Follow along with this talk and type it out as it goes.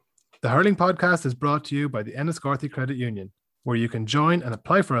The Hurling Podcast is brought to you by the Enniscorthy Credit Union, where you can join and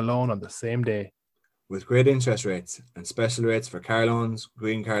apply for a loan on the same day. With great interest rates and special rates for car loans,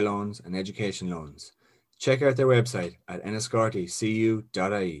 green car loans and education loans. Check out their website at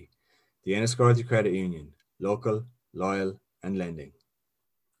enniscorthycu.ie. The Enniscorthy Credit Union, local, loyal and lending.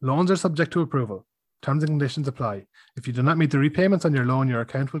 Loans are subject to approval. Terms and conditions apply. If you do not meet the repayments on your loan, your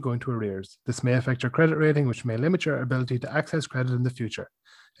account will go into arrears. This may affect your credit rating, which may limit your ability to access credit in the future.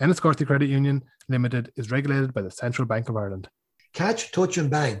 Enniscorthy Credit Union Limited is regulated by the Central Bank of Ireland. Catch, touch and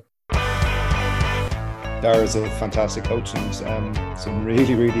bang. Dara's a fantastic coach and some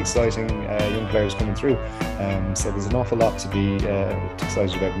really exciting young players coming through. So there's an awful lot to be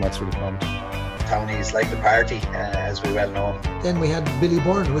excited about in Wexford at the moment. Tony's like the party, as we well know. Then we had Billy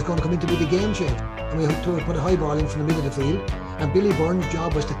Byrne, who was going to come in to be the game changer. And we had to put a high ball in from the middle of the field. And Billy Byrne's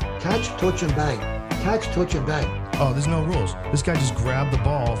job was to catch, touch and bang. Catch, touch and bang. Oh, there's no rules. This guy just grabbed the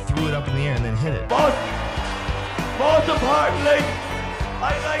ball, threw it up in the air and then hit it. Most importantly,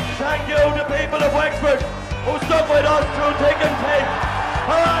 I'd like to thank you, the people of Wexford, who stuck with us through thick and thin.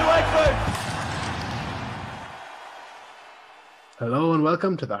 Hurrah, Wexford! Hello and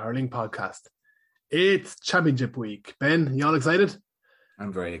welcome to the Hurling Podcast. It's Championship Week. Ben, you all excited?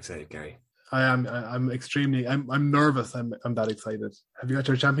 I'm very excited, Gary. I am. I'm extremely. I'm nervous. I'm that excited. Have you got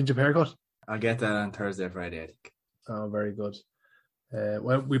your championship haircut? I'll get that on Thursday, Friday, I think. Oh, very good.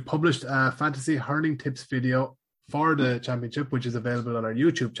 Well, we published a fantasy hurling tips video for the championship, which is available on our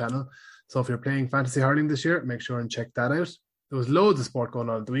YouTube channel. So if you're playing fantasy hurling this year, make sure and check that out. There was loads of sport going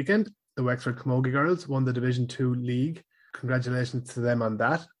on at the weekend. The Wexford Camogie girls won the Division 2 league. Congratulations to them on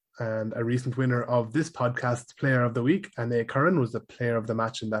that. And a recent winner of this podcast's Player of the Week, Anne Curran, was the player of the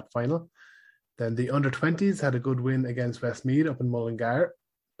match in that final. Then the under-20s had a good win against Westmeath up in Mullingar.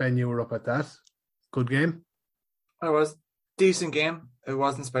 Ben, you were up at that. Good game? It was a decent game. It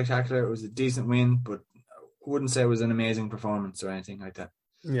wasn't spectacular. It was a decent win, but I wouldn't say it was an amazing performance or anything like that.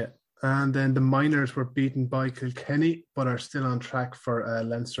 Yeah. And then the Miners were beaten by Kilkenny, but are still on track for a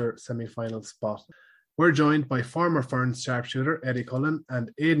Leinster semi-final spot. We're joined by former Ferns sharpshooter Edward Cullen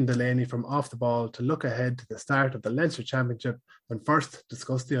Aidan Delaney from Off the Ball to look ahead to the start of the Leinster Championship and first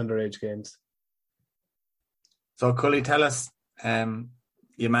discuss the underage games. So, Cully, tell us,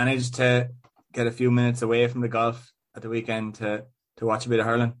 you managed to get a few minutes away from the golf at the weekend to watch a bit of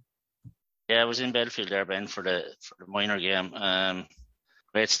hurling? Yeah, I was in Belfield there, Ben, for the minor game.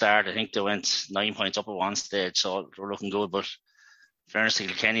 Great start. I think they went 9 points up at one stage, so they were looking good. But in fairness to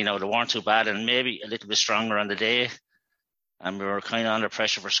Kilkenny, now they weren't too bad and maybe a little bit stronger on the day. And we were kind of under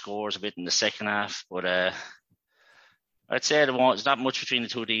pressure for scores a bit in the second half. But I'd say there's not much between the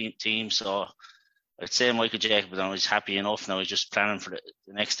two teams, so I'd say Michael Jacobs now is happy enough. Now he's just planning for the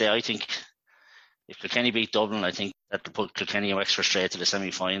next day. I think if Kilkenny beat Dublin, I think that will put Kilkenny and Wexford straight to the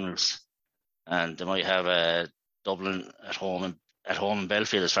semi-finals, and they might have Dublin at home in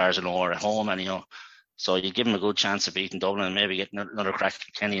Belfield, as far as I know, or at home anyhow. So you give them a good chance of beating Dublin and maybe getting another crack at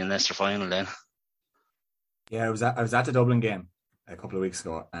Kilkenny in the Leinster final then. Yeah, I was at the Dublin game a couple of weeks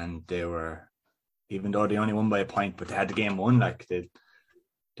ago, and they were, even though they only won by a point, but they had the game won. Like they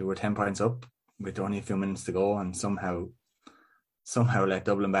were 10 points up with only a few minutes to go, and somehow let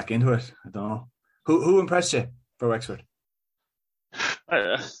Dublin back into it. I don't know. Who impressed you for Wexford?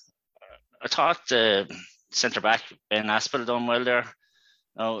 I thought the centre-back, Ben Aspel, done well there.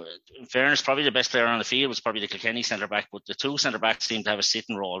 Now, in fairness, probably the best player on the field was probably the Kilkenny centre-back, but the two centre-backs seemed to have a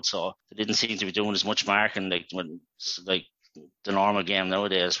sitting role, so they didn't seem to be doing as much marking like the normal game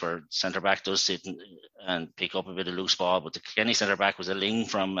nowadays, where centre-back does sit and pick up a bit of loose ball. But the Kilkenny centre-back was a Ling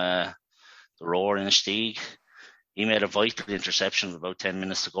from the Roar in Stieg. He made a vital interception with about 10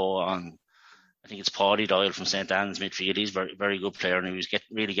 minutes to go on, I think it's Paddy Doyle from St. Anne's midfield. He's a very, very good player, and he was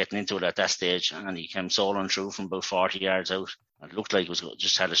really getting into it at that stage, and he came soloing through from about 40 yards out. It looked like it was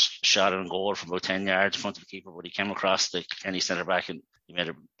just had a shot on goal from about 10 yards in front of the keeper, but he came across the Kilkenny centre-back and he made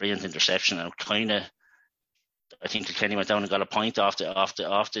a brilliant interception, and I think Kilkenny went down and got a point off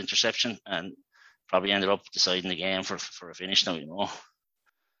the interception and probably ended up deciding the game for a finish now, you know.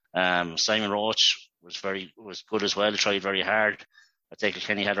 Simon Roach was good as well. He tried very hard. I think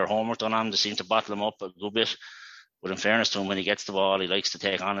Kilkenny had their homework done on him. They seemed to bottle him up a good bit. But in fairness to him, when he gets the ball, he likes to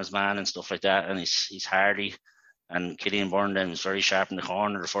take on his man and stuff like that. And he's hardy. And Killian Byrne then was very sharp in the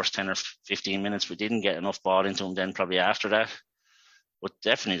corner the first 10 or 15 minutes. We didn't get enough ball into him then probably after that. But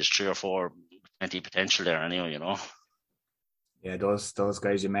definitely there's 3 or 4 plenty potential there anyway, you know. Yeah, those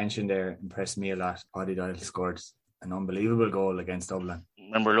guys you mentioned there impressed me a lot. Paddy Doyle scored an unbelievable goal against Dublin. I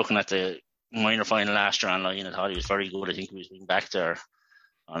remember looking at the minor final last year online, I thought he was very good. I think he was back there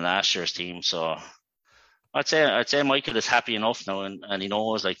on last year's team. So I'd say Michael is happy enough now, and he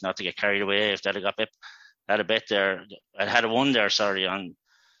knows like not to get carried away. If they'd have got had a bet there, I had a one there. Sorry, on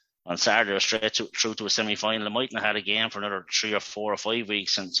Saturday, or straight through to a semi-final. They mightn't have had a game for another 3 or 4 or 5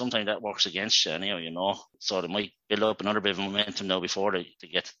 weeks, and sometimes that works against you anyway, you know. So they might build up another bit of momentum now before they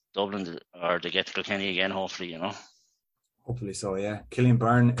get to Dublin or they get to Kilkenny again, hopefully, you know. Hopefully so, yeah. Killian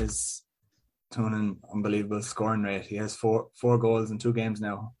Byrne is doing an unbelievable scoring rate. He has four goals in 2 games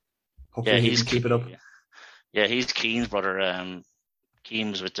now. Hopefully he can keep it up. Yeah, he's Keane's brother.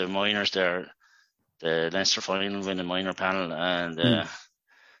 Keane's with the minors there, the Leinster final winning minor panel, and they're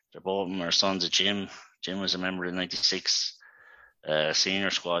both of them are sons of Jim. Jim was a member of the 96 senior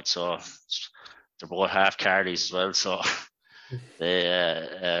squad, so they're both half Cardies as well, so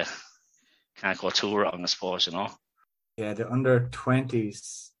they can't go too wrong, I suppose, you know. Yeah, the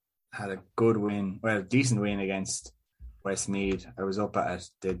under-20s had a good win, well, a decent win against Westmeath. I was up at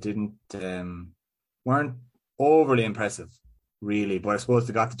it. They weren't overly impressive, really, but I suppose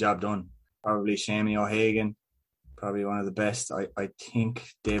they got the job done. Probably Shamey O'Hagan, probably one of the best. I think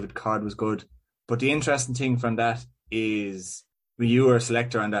David Codd was good. But the interesting thing from that is you were a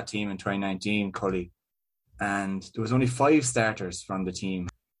selector on that team in 2019, Cully, and there was only 5 starters from the team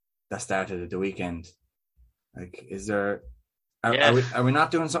that started at the weekend. Like, is there... Are we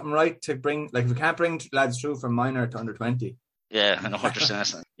not doing something right to bring... Like, we can't bring lads through from minor to under 20. Yeah, I know what you're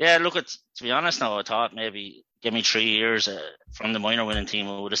saying. Yeah, look, to be honest now, I thought maybe give me 3 years from the minor winning team.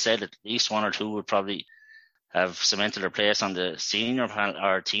 I would have said at least 1 or 2 would probably have cemented their place on the senior panel,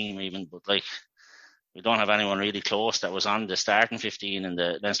 or team even. But, like, we don't have anyone really close that was on the starting 15 in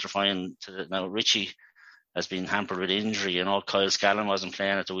the Leinster final. Now, Richie has been hampered with injury. You know, Kyle Scallon wasn't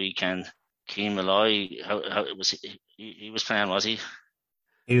playing at the weekend. Keane Malloy, how was he was playing, was he?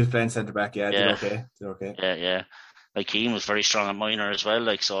 He was playing centre back, yeah. Did okay. Yeah. Like, Keane was very strong at minor as well.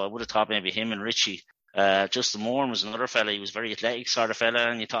 Like, so I would have thought maybe him and Richie. Justin Moore was another fella. He was very athletic sort of fella,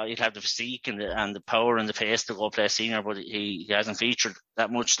 and you thought he'd have the physique and the power and the pace to go play senior, but he hasn't featured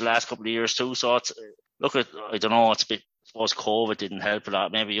that much the last couple of years too. So it's I don't know. It's a bit. I suppose COVID didn't help a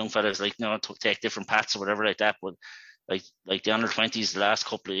lot. Maybe young fellas like take different paths or whatever like that. But like the under 20s the last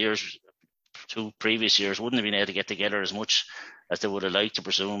couple of years, 2 previous years, wouldn't have been able to get together as much as they would have liked to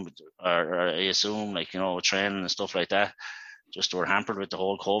presume, or I assume, like, you know, training and stuff like that. Just were hampered with the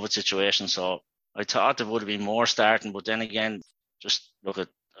whole COVID situation. So I thought there would have been more starting, but then again, just look at,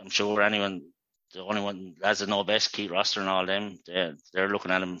 I'm sure the only one lads that know best, Keith Roster and all them, they're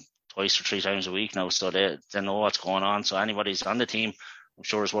looking at him 2 or 3 times a week now, so they know what's going on. So anybody's on the team, I'm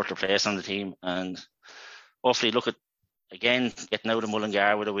sure is worth their place on the team. And hopefully, look at, again, getting out of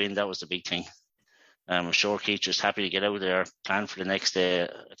Mullingar with a win, that was the big thing. I'm sure Keith just happy to get out there, plan for the next day.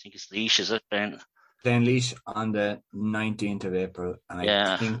 I think it's Laois, is it, Ben? Playing Laois on the 19th of April, and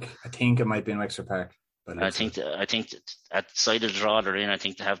I think it might be in Wexford Park. But I think at the side of the draw they're in, I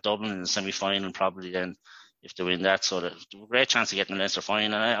think they have Dublin in the semi-final probably then, if they win that. So there's a great chance of getting the Leinster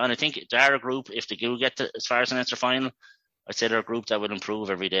final. And I think they are a group, if they do get as far as the Leinster final, I'd say they're a group that will improve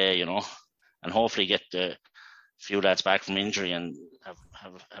every day, you know, and hopefully get the few lads back from injury and have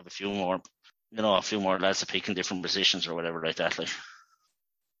a few more lads to pick in different positions or whatever like that. Like.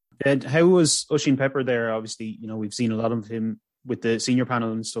 And how was Oisin Pepper there? Obviously, you know, we've seen a lot of him with the senior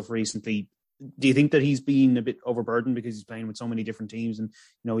panel and stuff recently. Do you think that he's been a bit overburdened because he's playing with so many different teams, and,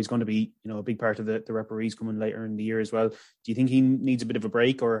 you know, he's going to be, you know, a big part of the referees coming later in the year as well? Do you think he needs a bit of a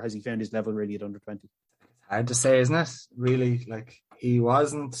break, or has he found his level really at under 20? Hard to say, isn't it? Really, like, he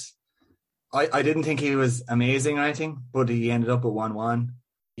wasn't. I didn't think he was amazing or anything, but he ended up at 1-1.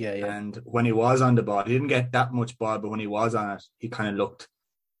 Yeah. And when he was on the ball, he didn't get that much ball, but when he was on it,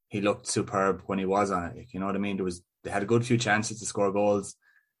 he looked superb when he was on it. You know what I mean? They had a good few chances to score goals,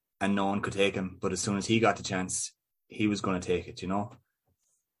 and no one could take him. But as soon as he got the chance, he was going to take it, you know?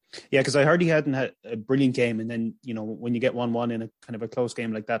 Yeah, because I heard he hadn't had a brilliant game. And then, you know, when you get 1-1 in a kind of a close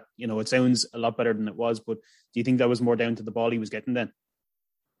game like that, you know, it sounds a lot better than it was. But do you think that was more down to the ball he was getting then?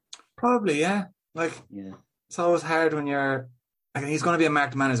 Probably, yeah. Like, yeah. It's always hard when you're... Like, he's going to be a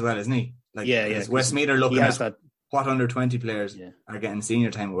marked man as well, isn't he? Like, yeah. Westmeath are looking at that, what under 20 players are getting senior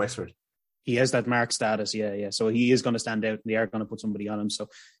time at Wexford. He has that mark status, yeah. So he is going to stand out, and they are going to put somebody on him. So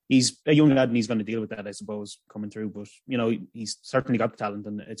he's a young lad, and he's going to deal with that, I suppose, coming through. But, you know, he's certainly got the talent,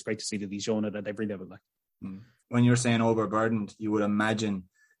 and it's great to see that he's shown it at every level. Like, when you're saying overburdened, you would imagine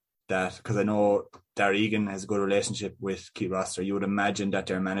that, because I know Darragh Egan has a good relationship with Keith Roster, you would imagine that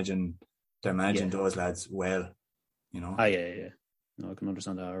they're managing those lads well, you know. Yeah. No, I can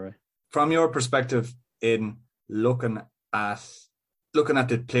understand that, all right. From your perspective, Aidan, looking at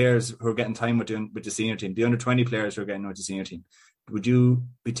the players who are getting time with the senior team, the under 20 players who are getting with the senior team, would you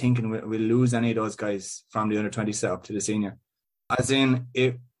be thinking we'll lose any of those guys from the under-20 setup to the senior? As in,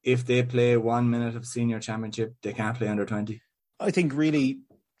 if they play 1 minute of senior championship, they can't play under-20? I think really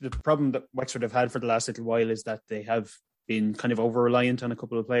the problem that Wexford have had for the last little while is that they have been kind of over-reliant on a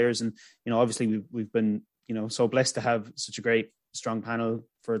couple of players. And, obviously we've been, so blessed to have such a great, strong panel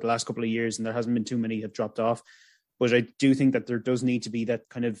for the last couple of years, and there hasn't been too many have dropped off. But I do think that there does need to be that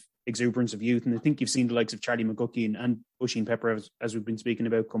kind of exuberance of youth. And I think you've seen the likes of Charlie McGuckie and Oisin Pepper, as we've been speaking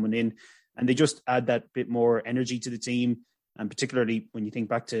about, coming in. And they just add that bit more energy to the team. And particularly when you think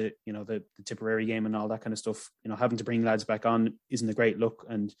back to, the Tipperary game and all that kind of stuff, having to bring lads back on isn't a great look.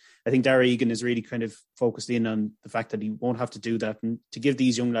 And I think Darragh Egan is really kind of focused in on the fact that he won't have to do that. And to give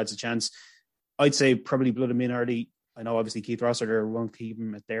these young lads a chance, I'd say probably blood them in early. I know obviously Keith Rossiter won't keep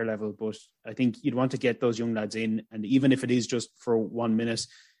them at their level, but I think you'd want to get those young lads in. And even if it is just for 1 minute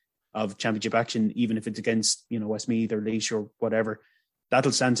of championship action, even if it's against, Westmeath or Laois or whatever,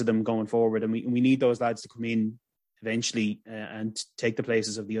 that'll stand to them going forward. And we need those lads to come in eventually and take the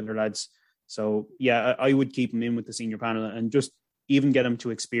places of the other lads. So yeah, I would keep them in with the senior panel and just even get them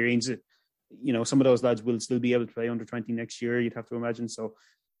to experience it. Some of those lads will still be able to play under 20 next year, you'd have to imagine. So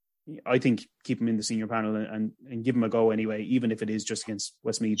I think keep them in the senior panel and give them a go anyway, even if it is just against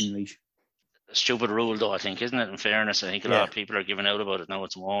Westmeath and Laois. A stupid rule though, I think, isn't it? In fairness, I think a lot of people are giving out about it now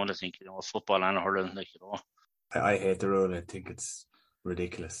at the moment. I think, football and hurling, I hate the rule. I think it's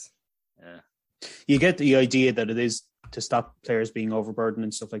ridiculous. Yeah. You get the idea that it is to stop players being overburdened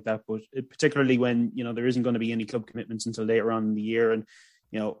and stuff like that, but particularly when, there isn't going to be any club commitments until later on in the year. And,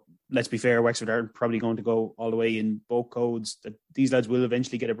 let's be fair, Wexford are probably going to go all the way in both codes, that these lads will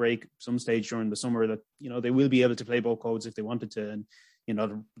eventually get a break some stage during the summer, that, they will be able to play both codes if they wanted to. And,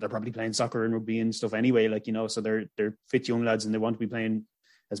 they're probably playing soccer and rugby and stuff anyway, so they're fit young lads and they want to be playing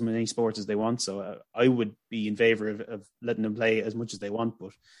as many sports as they want. So I would be in favour of letting them play as much as they want,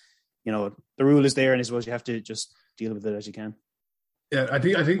 but the rule is there, and I suppose you have to just deal with it as you can. Yeah, I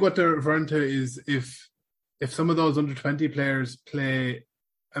think what they're referring to is if some of those under 20 players play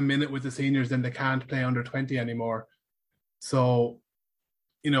a minute with the seniors, then they can't play under 20 anymore. So,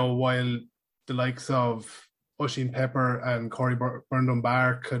 while the likes of Oisin Pepper and Corey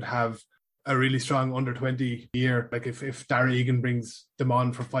Byrne-Dunbar could have a really strong under 20 year, like if Darragh Egan brings them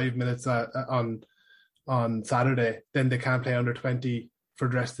on for 5 minutes on Saturday, then they can't play under 20 for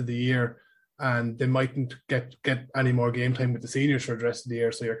the rest of the year, and they mightn't get any more game time with the seniors for the rest of the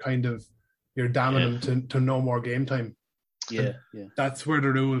year. So you're damning them to no more game time. Yeah. That's where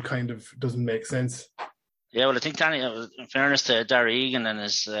the rule kind of doesn't make sense. Yeah, well, I think, Danny, in fairness to Darragh Egan and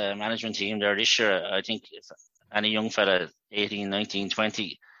his management team there this year, I think if any young fella, 18, 19,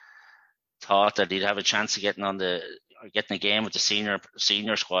 20, thought that he'd have a chance of getting a game with the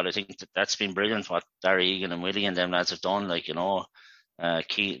senior squad, I think that's been brilliant what Darragh Egan and Willie and them lads have done.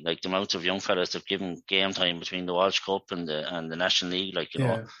 Key, the amount of young fellas they've given game time between the Walsh Cup and the National League,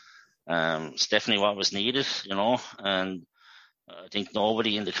 it's definitely what was needed, and I think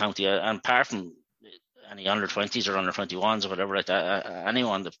nobody in the county, and apart from any under 20s or under 21s or whatever like that,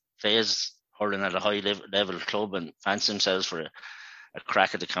 anyone that plays hurling at a high level club and fancy themselves for a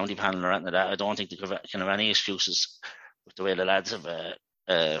crack at the county panel or anything like that, I don't think they can have any excuses with the way the lads have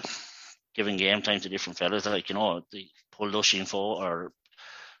giving game time to different fellas, they pulled Oisin Foley, or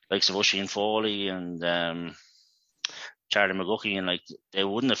likes of Oisin Foley and Charlie McGuckie, and they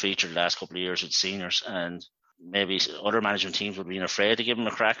wouldn't have featured the last couple of years with seniors, and maybe other management teams would have been afraid to give them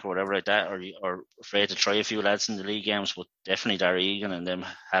a crack or whatever like that, or afraid to try a few lads in the league games, but definitely Darragh Egan and them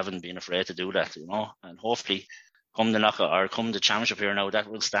haven't been afraid to do that, and hopefully come the knockout or come the championship here now,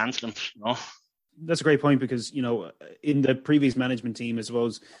 that will stand for them, That's a great point, because, in the previous management team, I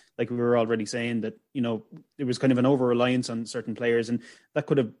suppose, like we were already saying, that, there was kind of an over-reliance on certain players, and that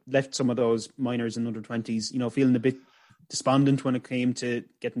could have left some of those minors and under 20s, feeling a bit despondent when it came to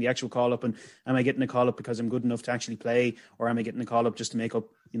getting the actual call-up, and am I getting a call-up because I'm good enough to actually play, or am I getting a call-up just to make up,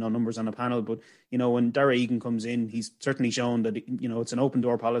 numbers on a panel? But, when Darragh Egan comes in, he's certainly shown that, it's an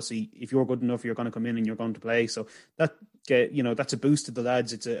open-door policy. If you're good enough, you're going to come in and you're going to play. So that, that's a boost to the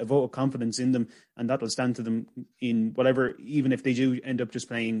lads. It's a vote of confidence in them, and that will stand to them in whatever, even if they do end up just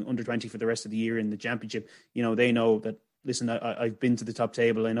playing under 20 for the rest of the year in the championship, they know that, listen, I've been to the top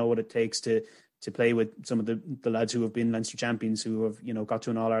table. I know what it takes to play with some of the lads who have been Leinster champions, who have, got to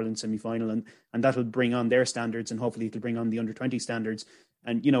an All-Ireland semi-final, and that'll bring on their standards, and hopefully it'll bring on the under 20 standards.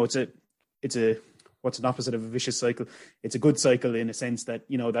 And, it's a what's an opposite of a vicious cycle? It's a good cycle in a sense that,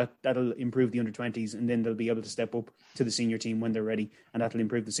 that'll improve the under 20s, and then they'll be able to step up to the senior team when they're ready, and that'll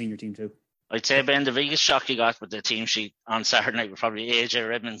improve the senior team too. I'd say, Ben, the biggest shock you got with the team sheet on Saturday night was probably AJ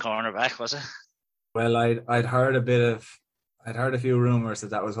Redmond cornerback, was it? Well, I'd heard a bit of I'd heard a few rumours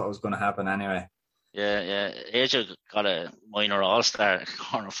that was what was going to happen anyway. Yeah. AJ got a minor all-star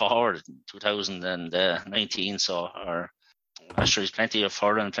corner forward in 2019, so I'm sure he's plenty of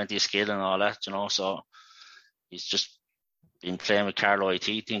hurling and plenty of skill and all that, so he's just been playing with Carlo IT,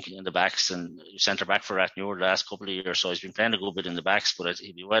 thinking in the backs, and centre back for Rathnure the last couple of years, so he's been playing a good bit in the backs, but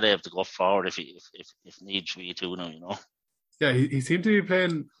he'd be well able to go forward if needs be too now, Yeah, he seemed to be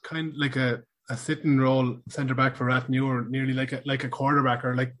playing kind of like a sitting role centre back for Rathnure, nearly like a quarterback,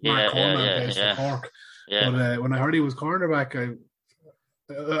 or like Mark Coleman plays for Cork. Yeah. But when I heard he was cornerback,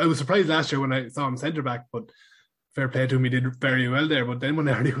 I was surprised last year when I saw him centre back, but fair play to him, he did very well there. But then when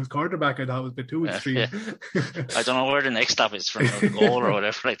I heard he was quarterback, I thought it was a bit too extreme. Yeah. I don't know where the next stop is from a goal or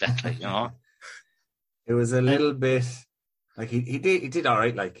whatever like that. It was a little bit like he did all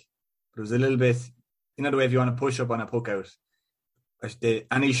right. Like it was a little bit, the way if you want to push up on a puck out,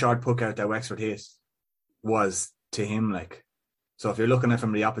 any short puck out that Wexford hit was to him. Like, so if you're looking at it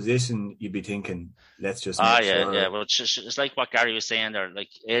from the opposition, you'd be thinking, let's just yeah. Well, it's like what Gary was saying there. Like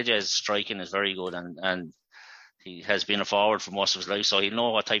AJ's striking is very good, and he has been a forward for most of his life, so he'll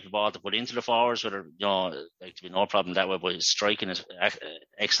know what type of ball to put into the forwards. Whether to be no problem that way, but his striking is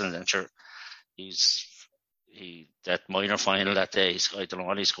excellent. And sure, that minor final that day, I don't know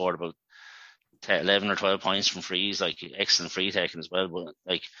what he scored, about 11 or 12 points from frees, like excellent free taking as well. But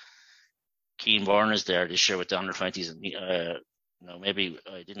like Keane Byrne is there this year with the under 20s, and maybe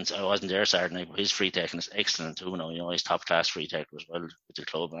I wasn't there Saturday night, but his free taking is excellent too. He's top class free taker as well with the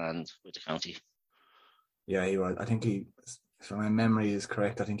club and with the county. Yeah, he was. I think if my memory is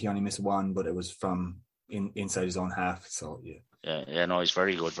correct, I think he only missed one, but it was from inside his own half. So yeah. No, he's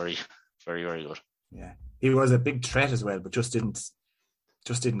very good, very, very, very good. Yeah, he was a big threat as well, but just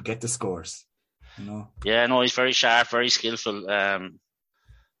didn't get the scores. Yeah, no, he's very sharp, very skillful,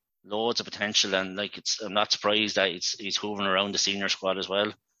 loads of potential, and I'm not surprised that he's hovering around the senior squad as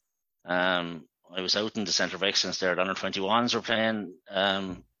well. I was out in the Centre of Excellence there. The under 21s were playing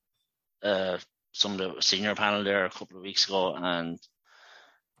some of the senior panel there a couple of weeks ago, and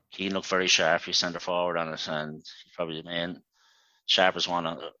he looked very sharp. He's centre forward on it, and he's probably the main sharpest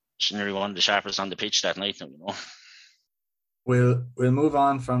one, nearly one of the sharpest on the pitch that night. We'll move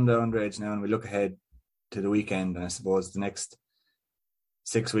on from the underage now, and we look ahead to the weekend, and I suppose the next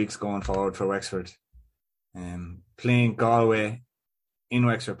 6 weeks going forward for Wexford. Playing Galway in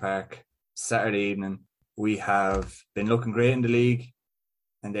Wexford Park Saturday evening. We have been looking great in the league,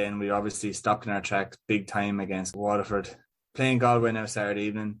 and then we obviously stopped in our tracks big time against Waterford. Playing Galway now Saturday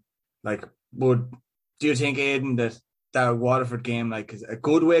evening. Do you think, Aidan, that Waterford game is a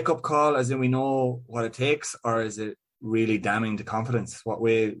good wake-up call, as in we know what it takes, or is it really damning to confidence? What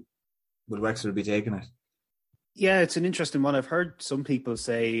way would Wexford be taking it? Yeah, it's an interesting one. I've heard some people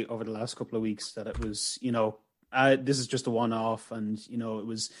say over the last couple of weeks that it was, this is just a one-off, and it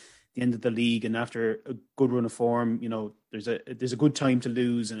was the end of the league, and after a good run of form, there's a good time to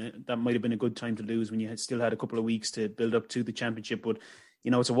lose, and that might have been a good time to lose when you still had a couple of weeks to build up to the championship. But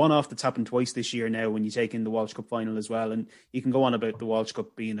it's a one-off that's happened twice this year now when you take in the Walsh Cup final as well. And you can go on about the Walsh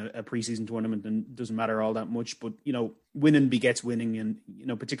Cup being a pre-season tournament and it doesn't matter all that much, but, winning begets winning. And,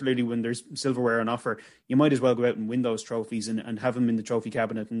 particularly when there's silverware on offer, you might as well go out and win those trophies and have them in the trophy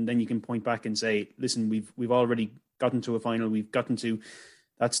cabinet. And then you can point back and say, listen, we've already gotten to a final. We've gotten to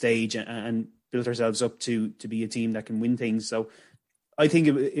that stage and built ourselves up to be a team that can win things. So I think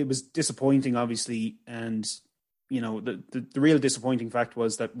it was disappointing, obviously. And, the real disappointing fact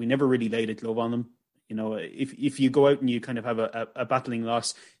was that we never really laid a glove on them. If you go out and you kind of have a battling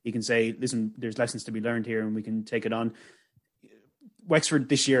loss, you can say, listen, there's lessons to be learned here and we can take it on. Wexford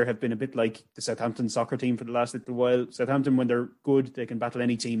this year have been a bit like the Southampton soccer team for the last little while. Southampton, when they're good, they can battle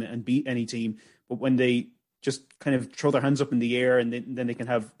any team and beat any team. But when they just kind of throw their hands up in the air and then they can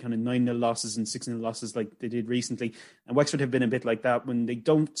have kind of 9-0 losses and 6-0 losses like they did recently. And Wexford have been a bit like that. When they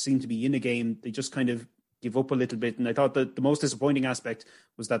don't seem to be in a game, they just kind of give up a little bit. And I thought that the most disappointing aspect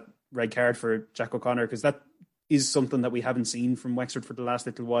was that red card for Jack O'Connor, because that is something that we haven't seen from Wexford for the last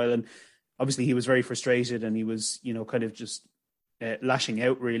little while. And obviously he was very frustrated and he was, kind of just lashing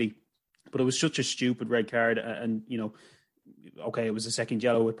out really. But it was such a stupid red card. And, okay, it was a second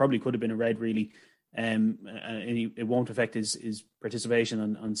yellow. It probably could have been a red really. And it won't affect his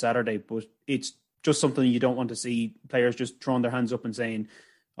participation on Saturday. But it's just something you don't want to see, players just throwing their hands up and saying,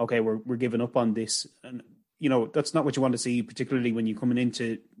 okay, we're giving up on this. And, that's not what you want to see, particularly when you're coming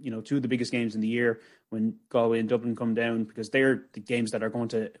into, two of the biggest games in the year when Galway and Dublin come down, because they're the games that are going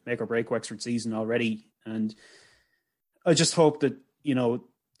to make or break Wexford season already. And I just hope that,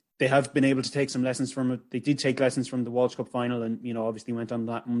 they have been able to take some lessons from it. They did take lessons from the Walsh Cup final and, obviously went on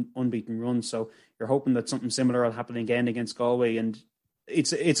that unbeaten run. So you're hoping that something similar will happen again against Galway. And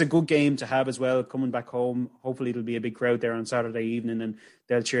it's a good game to have as well, coming back home. Hopefully it'll be a big crowd there on Saturday evening and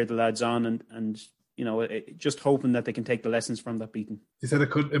they'll cheer the lads on and just hoping that they can take the lessons from that beating. You said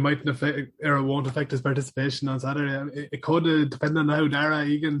it mightn't affect, or it won't affect his participation on Saturday. It could, depend on how Dara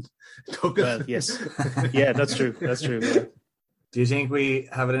Egan took it. Well, yes. Yeah, that's true. That's true. Yeah. Do you think we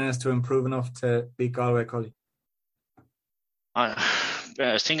have it in us to improve enough to beat Galway, Cully? I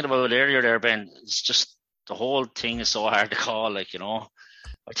was thinking about it earlier there, Ben. It's just the whole thing is so hard to call. I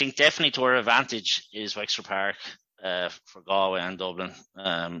think definitely to our advantage is Wexford Park for Galway and Dublin.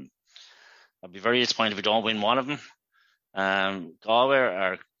 I'd be very disappointed if we don't win one of them. Galway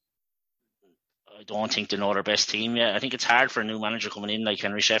are, I don't think they know their best team yet. I think it's hard for a new manager coming in like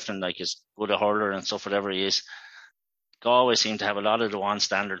Henry Shefflin, like is good a hurler and stuff, whatever he is. Galway seem to have a lot of the one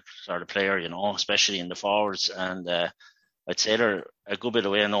standard sort of player, especially in the forwards. And I'd say they're a good bit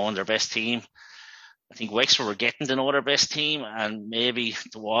away knowing their best team. I think Wexford were getting to know their best team, and maybe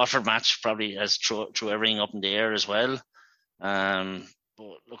the Waterford match probably has threw everything up in the air as well. But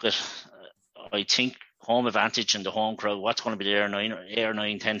look I think home advantage and the home crowd, what's going to be there,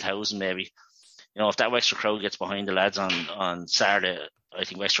 10,000 maybe. If that Wexford crowd gets behind the lads on Saturday, I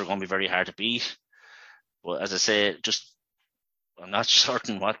think Wexford are going to be very hard to beat. But as I say, I'm not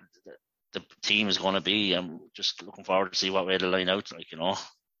certain what the team is going to be. I'm just looking forward to see what way they line out.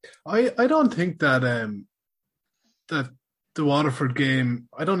 I don't think that that the Waterford game,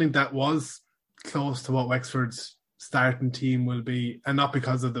 I don't think that was close to what Wexford's starting team will be, and not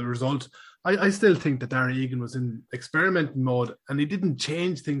because of the result. I still think that Darragh Egan was in experimenting mode, and he didn't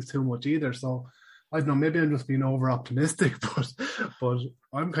change things too much either. So I don't know, maybe I'm just being over optimistic, but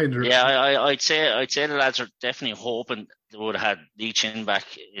I'm kind of I'd say the lads are definitely hoping they would have had Lee Chin back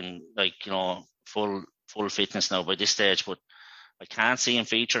in full fitness now by this stage, but I can't see him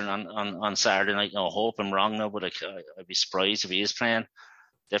featuring on Saturday night. I hope I'm wrong now, but I'd be surprised if he is playing.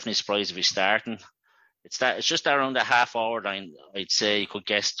 Definitely surprised if he's starting. It's just around the half hour line. I'd say you could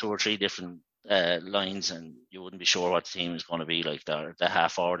guess 2 or 3 different lines, and you wouldn't be sure what the team is going to be like. The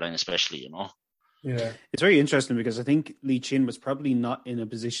half hour line, especially, Yeah, it's very interesting because I think Lee Chin was probably not in a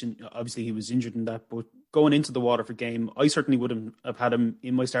position. Obviously, he was injured in that, but going into the Waterford game, I certainly wouldn't have had him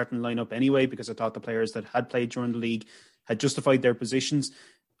in my starting lineup anyway, because I thought the players that had played during the league had justified their positions.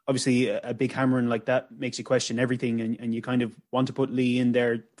 Obviously, a big hammering like that makes you question everything, and you kind of want to put Lee in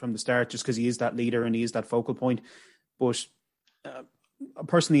there from the start just because he is that leader and he is that focal point. But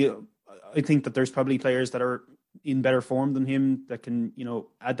personally, I think that there's probably players that are in better form than him that can,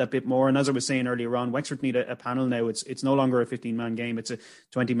 add that bit more. And as I was saying earlier on, Wexford need a panel now. It's no longer a 15-man game. It's a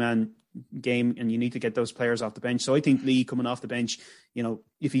 20-man game, and you need to get those players off the bench. So I think Lee coming off the bench,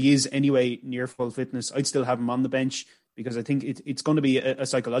 if he is anyway near full fitness, I'd still have him on the bench, because I think it's going to be a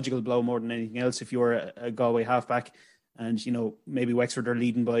psychological blow more than anything else if you're a Galway halfback and, maybe Wexford are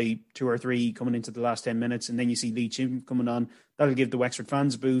leading by 2 or 3 coming into the last 10 minutes, and then you see Lee Chin coming on. That'll give the Wexford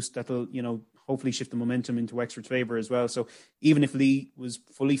fans a boost. That'll, hopefully shift the momentum into Wexford's favour as well. So even if Lee was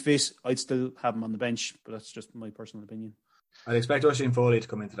fully fit, I'd still have him on the bench, but that's just my personal opinion. I'd expect Oisin Foley to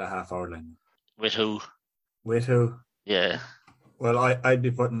come into the half-hour line. With who? Yeah. Well, I'd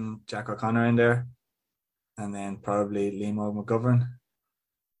be putting Jack O'Connor in there, and then probably Liam McGovern.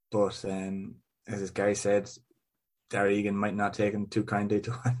 But as Gary said, Darragh Egan might not take him too kindly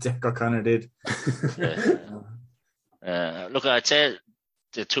to what Jack O'Connor did. Look, I'd say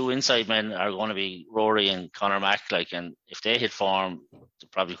the 2 inside men are going to be Rory and Conor Mack, and if they hit form, they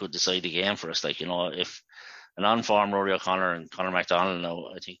probably could decide the game for us. If an on-form Rory O'Connor and Conor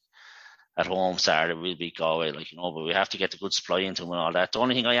MacDonald, I think at home Saturday we'll beat Galway, but we have to get the good supply into them and all that. The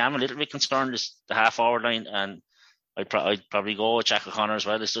only thing I am a little bit concerned is the half-hour line, and I'd probably go with Jack O'Connor as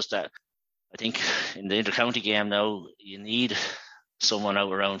well. It's just that I think in the inter-county game now, you need someone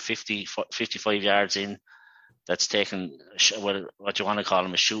out around 55 yards in that's taking what you want to call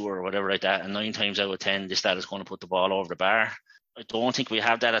him, a shooter or whatever like that, and 9 times out of 10 this lad is going to put the ball over the bar. I don't think we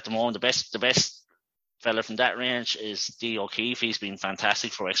have that at the moment. The best fella from that range is Dee O'Keefe. He's been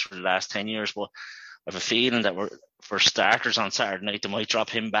fantastic for Wexford for the last 10 years, but I have a feeling that for starters on Saturday night they might drop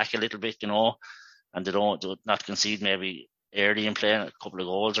him back a little bit, and they don't not concede maybe early in playing a couple of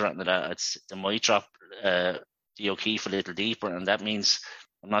goals or anything like that. They might drop Dee O'Keefe a little deeper, and that means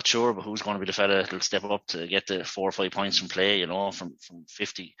I'm not sure about who's going to be the fella that'll step up to get the 4 or 5 points from play, from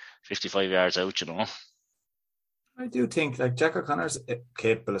 50, 55 yards out, I do think Jack O'Connor's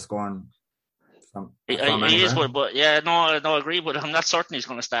capable of scoring He is, but I agree. But I'm not certain he's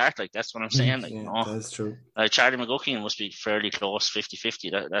going to start. Like that's what I'm saying. Like, that's true. Charlie McGuckin must be fairly close,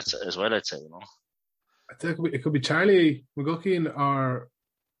 50-50. That's as well. I'd say. I think it could be Charlie McGuckin or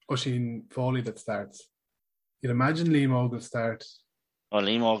Oisín Foley that starts. You'd imagine Liam Ogle will start. Well,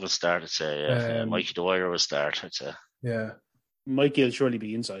 Liam Ogle will start. I'd say. Mikey Dwyer will start. I'd say. Yeah. Mikey will surely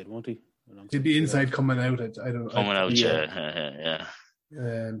be inside, won't he? He'll be inside coming out. Yeah.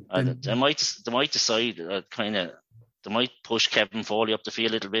 They might decide they might push Kevin Foley up the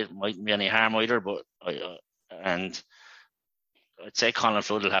field a little bit. Mightn't be any harm either, but and I'd say Colin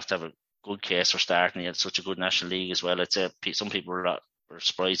Flood will have to have a good case for starting. He had such a good National League as well. I'd say some people were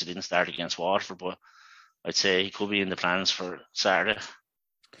surprised he didn't start against Waterford, but I'd say he could be in the plans for Saturday.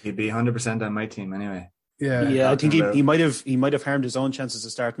 He'd be 100% on my team anyway. Yeah, I think he might have harmed his own chances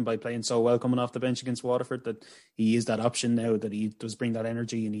of starting by playing so well coming off the bench against Waterford that he is that option now, that he does bring that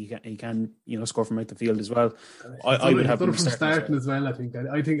energy and he can score from out the field as well. I would have him from starting as well. I think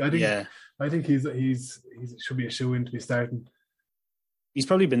he should be a shoe in to be starting. He's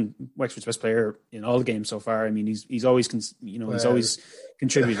probably been Wexford's best player in all the games so far. I mean, he's always he's always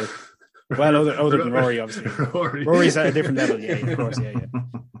contributed. Well, other than Rory, obviously. Rory's at a different level. Yeah, of course. Yeah.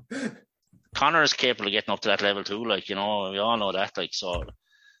 Connor is capable of getting up to that level too, we all know that, so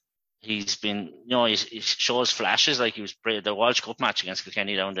he's been, he shows flashes, he was the Walsh Cup match against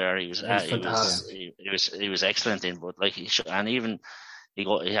Kilkenny down there, he was excellent in, but he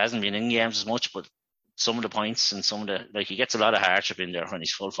hasn't been in games as much, but some of the points and some of the, he gets a lot of hardship in there when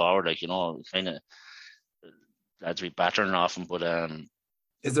he's full forward, kind of lads be battering off him, but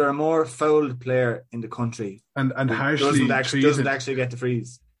is there a more fouled player in the country and harshly doesn't actually get the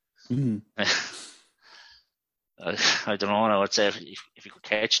freeze? I don't know. I would say if you could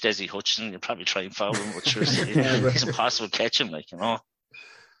catch Desi Hutchinson, you'd probably try and foul him, but sure, it's impossible to catch him.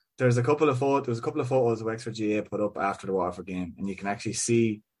 There's a couple of photos Wexford GA put up after the Waterford game, and you can actually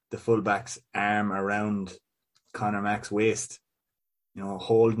see the fullback's arm around Conor Mack's waist,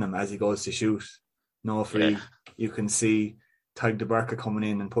 holding him as he goes to shoot. No free. Yeah. You can see Tadhg de Burka coming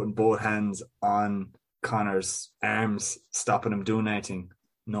in and putting both hands on Conor's arms, stopping him doing anything.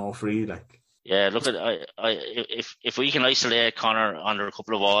 No free, Yeah, look at if we can isolate Conor under a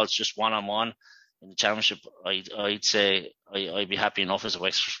couple of walls, just 1-on-1 in the championship, I'd say I'd be happy enough as a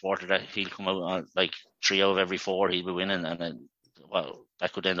Wexford supporter that he'll come out on 3 out of every 4 he'll be winning, and then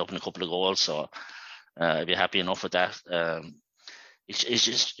that could end up in a couple of goals. So I'd be happy enough with that. It's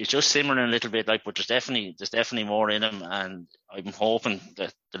just simmering a little bit, but there's definitely more in him, and I'm hoping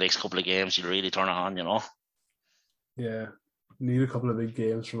that the next couple of games he'll really turn it on. Yeah. Need a couple of big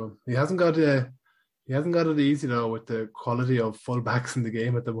games from him. He hasn't got it easy though with the quality of fullbacks in the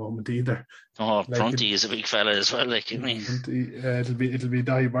game at the moment either. Oh, Prunty is a big fella as well, isn't he? It'll be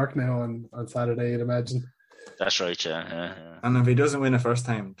Dahi Burke now on Saturday, I'd imagine. That's right, yeah. And if he doesn't win the first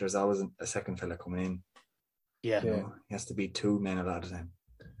time, there's always a second fella coming in. Yeah. He has to beat 2 men a lot of time.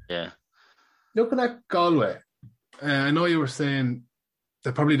 Yeah. Looking at Galway, I know you were saying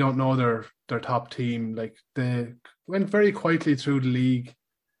they probably don't know their top team. They went very quietly through the league.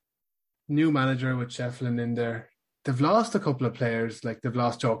 New manager with Shefflin in there. They've lost a couple of players, they've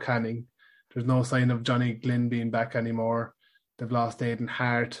lost Joe Canning. There's no sign of Johnny Glynn being back anymore. They've lost Aidan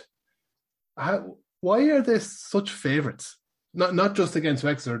Hart. Why are they such favourites? Not just against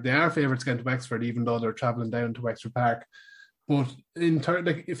Wexford. They are favourites against Wexford, even though they're travelling down to Wexford Park. But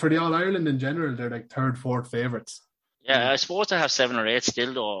for the All Ireland in general, they're third, fourth favourites. Yeah, I suppose they have 7 or 8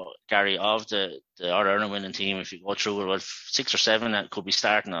 still, though, Gary, of the All Ireland winning team. If you go through it, 6 or 7 that could be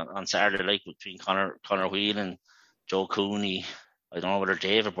starting on Saturday, between Conor Whelan and Joe Cooney. I don't know whether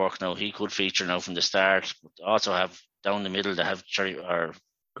David Burke now, he could feature now from the start. But also have down the middle, they have Grode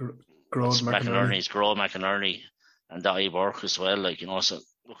McInerney and Dahi Burke as well. So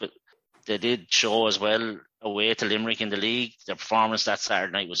they did show as well away to Limerick in the league. Their performance that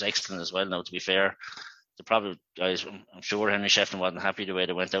Saturday night was excellent as well. Now, to be fair, the probably guys, I'm sure Henry Shefflin wasn't happy the way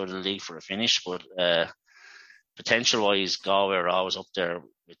they went out of the league for a finish, but potential wise, Galway are always up there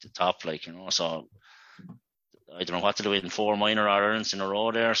with the top, so I don't know what to do in 4 minor Irelands in a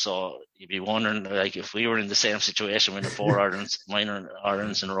row there. So you'd be wondering, if we were in the same situation with the 4 minor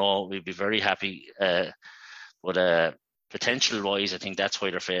Irelands in a row, we'd be very happy. But potential wise, I think that's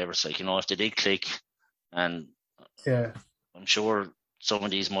why they're favourites. If they did click, and I'm sure some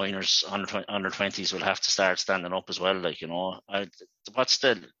of these minors under 20s will have to start standing up as well. What's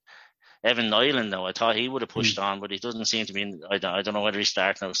the Evan Nyland now? I thought he would have pushed on, but he doesn't seem to be. I don't know whether he's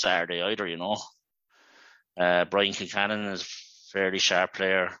starting on Saturday either. Brian Kincannon is a fairly sharp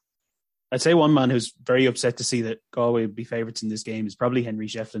player. I'd say one man who's very upset to see that Galway would be favourites in this game is probably Henry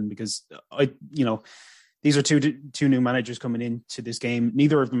Shefflin, because these are two new managers coming into this game.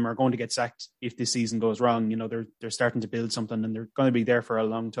 Neither of them are going to get sacked if this season goes wrong. They're starting to build something, and they're going to be there for a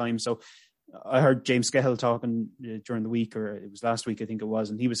long time. So I heard James Skehill talking during the week, or it was last week, I think it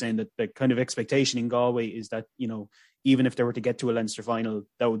was, and he was saying that the kind of expectation in Galway is that, even if they were to get to a Leinster final,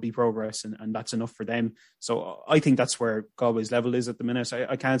 that would be progress, and that's enough for them. So I think that's where Galway's level is at the minute.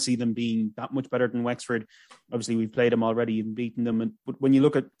 I can't see them being that much better than Wexford. Obviously, we've played them already and beaten them. But when you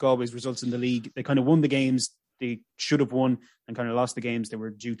look at Galway's results in the league, they kind of won the games they should have won and kind of lost the games they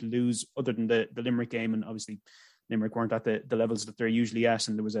were due to lose, other than the Limerick game. And obviously, Limerick weren't at the levels that they're usually at,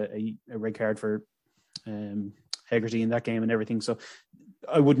 and there was a red card for Hegarty in that game and everything. So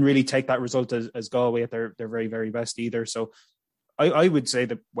I wouldn't really take that result as Galway at their very, very best either. So I would say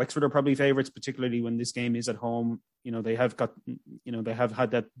that Wexford are probably favourites, particularly when this game is at home. They have got, they have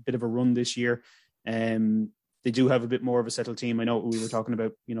had that bit of a run this year. They do have a bit more of a settled team. I know we were talking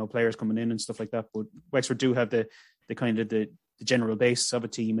about, players coming in and stuff like that, but Wexford do have the kind of the general base of a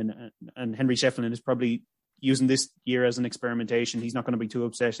team. And Henry Shefflin is probably using this year as an experimentation. He's not going to be too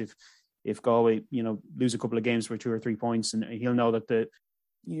upset if Galway, lose a couple of games for 2 or 3 points, and he'll know that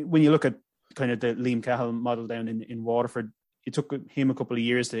when you look at kind of the Liam Cahill model down in Waterford, it took him a couple of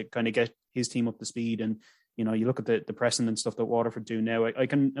years to kind of get his team up to speed. And, you look at the pressing and stuff that Waterford do now. I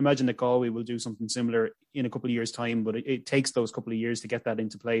can imagine that Galway will do something similar in a couple of years' time, but it takes those couple of years to get that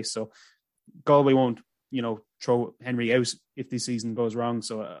into place. So Galway won't, throw Henry out if this season goes wrong.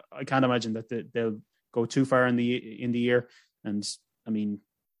 So I can't imagine that they'll go too far in the year. And I mean,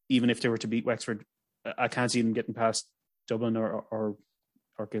 even if they were to beat Wexford, I can't see them getting past Dublin or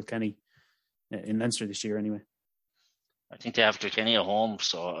Kilkenny in Leinster this year anyway. I think they have Kilkenny at home,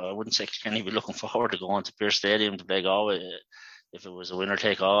 so I wouldn't say Kilkenny would be looking forward to going to Pearse Stadium to play Galway if it was a winner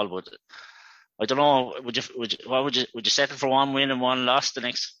take all. But I don't know. Would you settle for one win and one loss the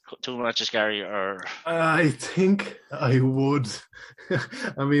next 2 matches, Gary? Or I think I would.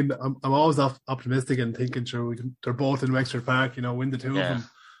 I mean, I'm always optimistic and thinking, sure, they're both in Wexford Park. Win the two of them,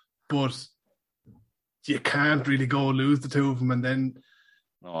 but you can't really go lose the two of them and then.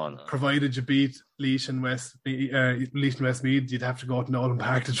 No. Provided you beat Laois and Westmeath, you'd have to go to Nolan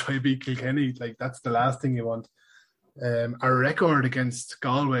Park to try beat Kilkenny. Like, that's the last thing you want. Our record against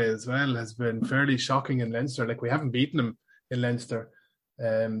Galway as well has been fairly shocking in Leinster. Like, we haven't beaten them in Leinster.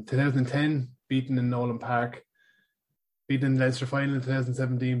 2010, beaten in Nolan Park. Beaten in the Leinster final in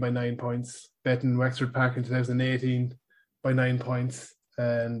 2017 by 9 points. Beaten Wexford Park in 2018 by 9 points.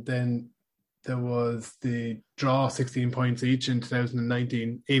 And then there was the draw 16 points each in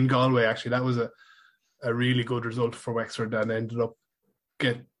 2019 in Galway. Actually, that was a really good result for Wexford, and ended up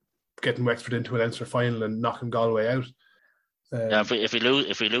getting Wexford into a Leinster final and knocking Galway out.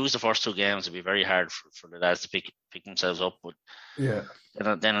 If we lose the first two games, it'd be very hard for the lads to pick themselves up. But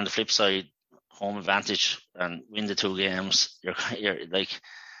then on the flip side, home advantage and win the two games, you're like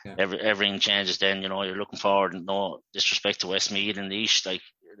everything changes. Then you're looking forward. And no disrespect to Westmeath and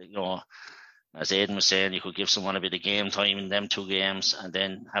Laois, as Aidan was saying, you could give someone a bit of game time in them two games and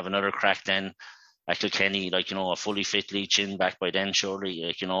then have another crack then at Kilkenny, a fully fit Lee Chin back by then,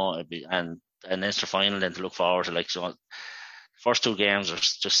 surely, and an Leinster final then to look forward to. So first two games are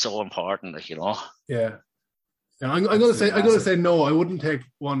just so important, Yeah. I'm gonna say no. I wouldn't take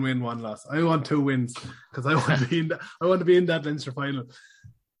one win, one loss. I want 2 wins because I want to be in that Leinster final.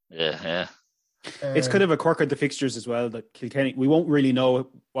 Yeah. It's kind of a quirk of the fixtures as well that Kilkenny, we won't really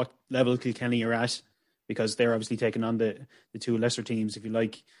know what level Kilkenny are at because they're obviously taking on the two lesser teams, if you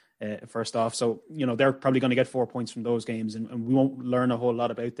like, first off. So, they're probably going to get 4 points from those games, and we won't learn a whole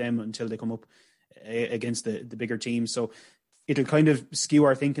lot about them until they come up against the bigger teams. So it'll kind of skew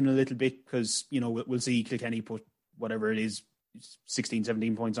our thinking a little bit because, we'll see Kilkenny put whatever it is, 16,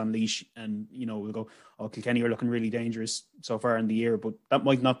 17 points on Laois, and we'll go, Kilkenny are looking really dangerous so far in the year, but that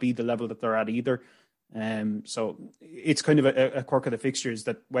might not be the level that they're at either. So it's kind of a quirk of the fixtures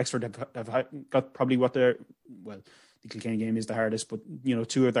that Wexford have got probably the Kilkenny game is the hardest, but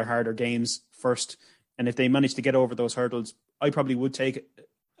 2 of their harder games first, and if they manage to get over those hurdles, I probably would take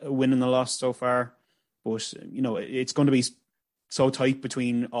a win and a loss so far, but it's going to be so tight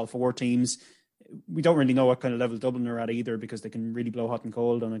between all 4 teams. We don't really know what kind of level Dublin are at either because they can really blow hot and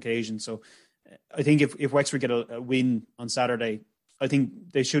cold on occasion. So I think if Wexford get a win on Saturday, I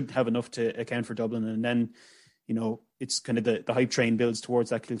think they should have enough to account for Dublin. And then, it's kind of the hype train builds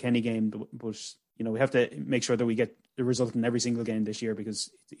towards that Kilkenny game. But we have to make sure that we get the result in every single game this year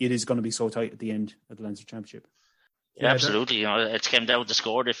because it is going to be so tight at the end of the Leinster Championship. Yeah, absolutely. You know, it came down to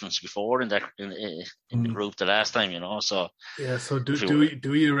score difference before in the group the last time. You know, so yeah. So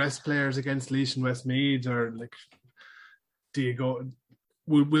do you rest players against Laois and Westmeath, or like do you go?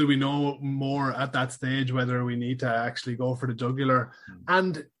 Will we know more at that stage whether we need to actually go for the jugular?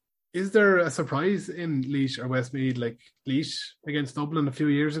 And is there a surprise in Laois or Westmeath, like Laois against Dublin a few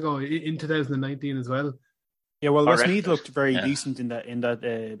years ago in 2019 as well? Yeah, well, Westmeath looked very decent in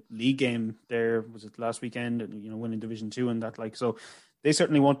that league game. There was it last weekend, and winning Division 2 and that. Like, so they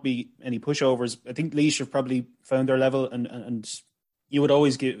certainly won't be any pushovers. I think Laois have probably found their level, and you would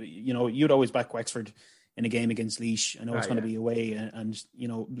always you'd always back Wexford in a game against Laois. I know it's going to be away, and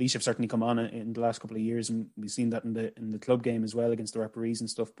Laois have certainly come on in the last couple of years, and we've seen that in the club game as well against the referees and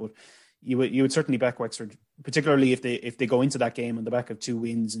stuff. But you would certainly back Wexford, particularly if they go into that game on the back of 2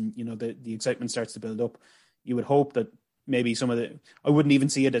 wins, and the excitement starts to build up. You would hope that maybe I wouldn't even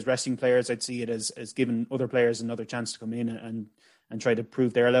see it as resting players. I'd see it as giving other players another chance to come in and try to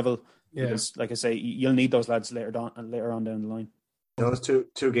prove their level. Yeah. Because, like I say, you'll need those lads later on down the line. Those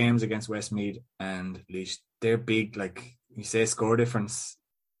two games against Westmeath and Laois, they're big. Like you say, score difference.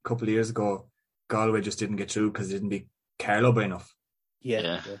 A couple of years ago, Galway just didn't get through because they didn't beat Carlow by enough.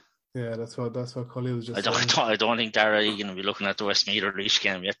 Yeah, that's what Cully was just saying. I don't think Dara Egan will be looking at the Westmeath or Laois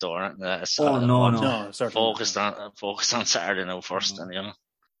game yet, though. No. Focused on Saturday now first, and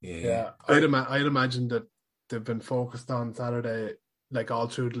Yeah. I'd imagine that they've been focused on Saturday, like all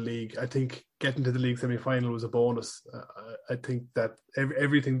through the league. I think getting to the league semi-final was a bonus. I think that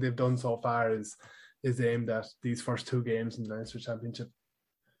everything they've done so far is aimed at these first 2 games in the Leinster Championship.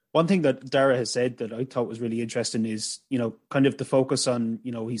 One thing that Dara has said that I thought was really interesting is, kind of the focus on,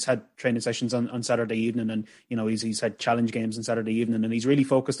 he's had training sessions on Saturday evening, and, he's had challenge games on Saturday evening, and he's really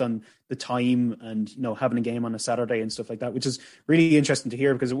focused on the time and, having a game on a Saturday and stuff like that, which is really interesting to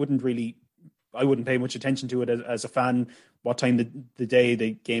hear, because I wouldn't pay much attention to it as a fan, what time the day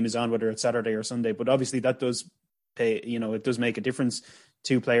the game is on, whether it's Saturday or Sunday. But obviously that does it does make a difference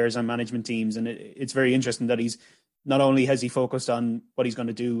to players and management teams. And it's very interesting that he's, not only has he focused on what he's going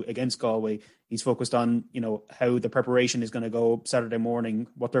to do against Galway, he's focused on, how the preparation is going to go Saturday morning,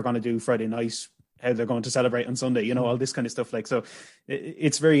 what they're going to do Friday night, how they're going to celebrate on Sunday, all this kind of stuff. Like, so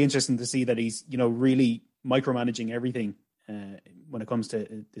it's very interesting to see that he's, really micromanaging everything when it comes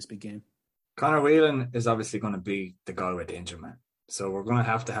to this big game. Conor Whelan is obviously going to be the Galway danger man. So we're going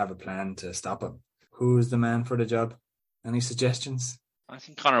to have a plan to stop him. Who's the man for the job? Any suggestions? I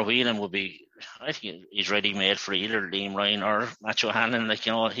think Conor Whelan would be. I think he's ready made for either Liam Ryan or Matthew Hanlon. Like,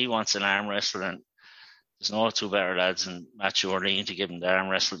 he wants an arm wrestle, and there's no 2 better lads than Matthew or Liam to give him the arm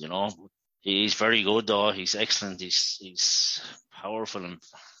wrestle. He's very good though. He's excellent. He's powerful and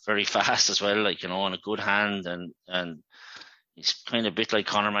very fast as well. Like, and a good hand, and he's kind of a bit like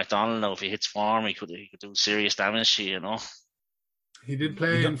Conor McDonald now. If he hits form, he could do serious damage to you. He did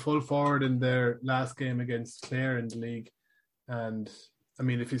play in full forward in their last game against Clare in the league. And I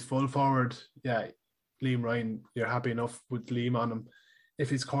mean, if he's full forward, Liam Ryan, you're happy enough with Liam on him. If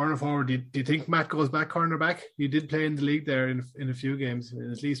he's corner forward, do you think Matt goes back corner back? He did play in the league there in a few games,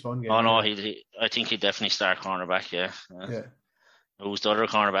 in at least one game. Oh no, I think he'd definitely start corner back. Yeah. Who's the other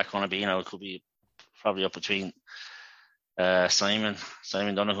corner back going to be? It could be probably up between Simon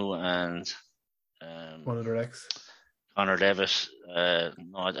Donoghue and one of the Rex. Connor Levitt. No,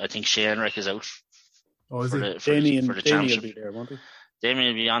 I think Shane Rick is out. Oh, is it? Damien for the championship? Will be there, won't he? Damien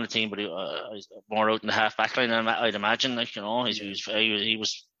will be on the team, but he's more out in the half back line, I'd imagine. Like, he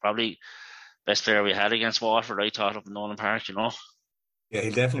was probably best player we had against Waterford, I thought, up in Nolan Park. Yeah,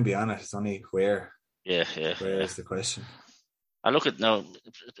 he'll definitely be on it. It's only where. Where is the question? I look at now.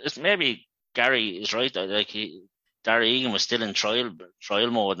 It's maybe Gary is right. Like, Dara Egan was still in trial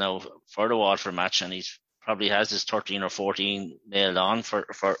mode now for the Waterford match, and he's probably has his 13 or 14 nailed on for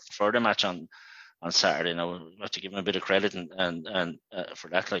the match on Saturday. Now we have to give him a bit of credit and for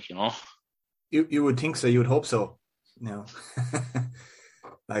that, like, You would think so. You would hope so.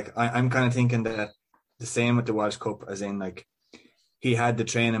 Like, I'm kind of thinking that the same with the Walsh Cup, as in, like, he had the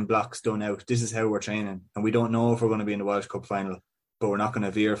training blocks done out. This is how we're training, and we don't know if we're going to be in the Walsh Cup final, but we're not going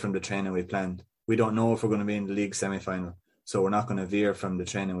to veer from the training we planned. We don't know if we're going to be in the league semi-final, so we're not going to veer from the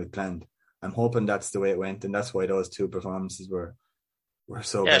training we planned. I'm hoping that's the way it went, and that's why those 2 performances were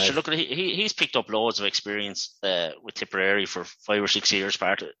so bad. So look, he's picked up loads of experience with Tipperary for 5 or 6 years,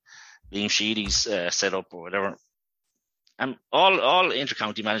 part of Liam Sheedy's setup or whatever. And all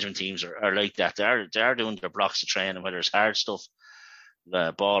inter-county management teams are like that. They are doing their blocks of training, whether it's hard stuff,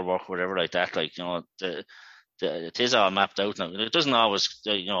 ball work, whatever like that. Like, it is all mapped out now. It doesn't always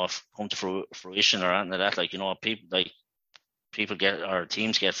come to fruition or anything like that. Like, people get, or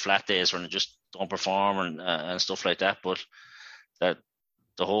teams get flat days when they just don't perform and stuff like that. But that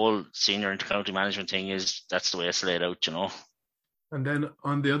the whole senior inter-county management thing that's the way it's laid out, And then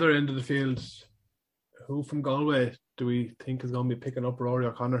on the other end of the field, who from Galway do we think is going to be picking up Rory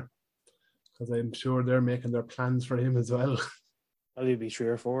O'Connor? Because I'm sure they're making their plans for him as well. Probably be 3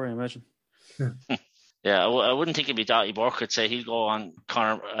 or 4, I imagine. Yeah, I wouldn't think it'd be Dottie Burke. I'd say he'll go on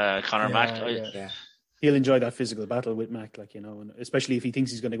Conor Mack. Yeah. He'll enjoy that physical battle with Mac, and especially if he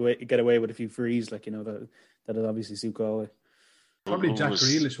thinks he's going to get away with a few frees, that'll obviously suit Galway. Probably Jack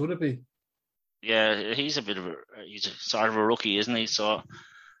Grealish, would it be? Yeah, he's he's sort of a rookie, isn't he? So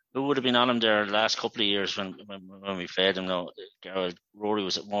who would have been on him there the last couple of years when we played him? Rory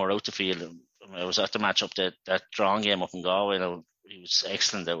was more out the field. I was at the match up that drawing game up in Galway. He was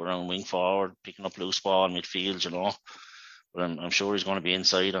excellent out around wing forward, picking up loose ball in midfield, But I'm sure he's going to be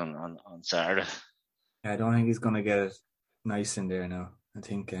inside on Saturday. I don't think he's going to get it nice in there now. I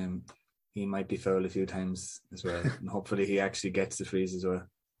think he might be fouled a few times as well. And hopefully he actually gets the frees as well.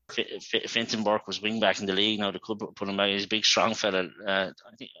 Fintan Burke was wing back in the league. Now they could put him back. He's a big, strong fella. I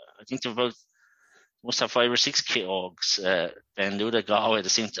think they're must have 5 or 6 kids. Ben Luda, Galway.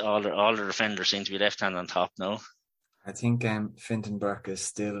 All the defenders seem to be left hand on top now. I think Fintan Burke is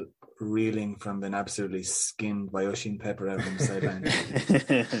still reeling from being absolutely skinned by Oisín Pepper out on the sideline.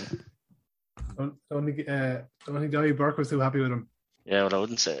 Don't think Dottie Burke was too happy with him. Yeah, well, I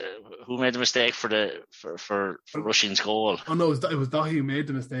wouldn't say who made the mistake for Rushing's goal. Oh no, it was Dottie who made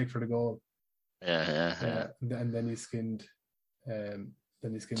the mistake for the goal. Yeah. And then he skinned. Fintan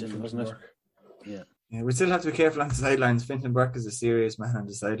Burke. Yeah, we still have to be careful on the sidelines. Fintan Burke is a serious man on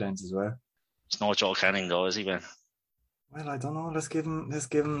the sidelines as well. It's no Joe Canning though, is he, Ben? Well, I don't know. Let's give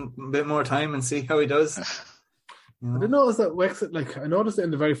him a bit more time and see how he does. I did notice that Wexford, I noticed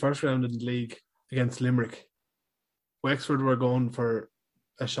in the very first round in the league against Limerick, Wexford were going for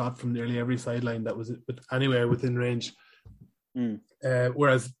a shot from nearly every sideline that was anywhere within range.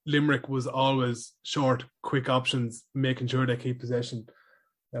 Whereas Limerick was always short, quick options, making sure they keep possession.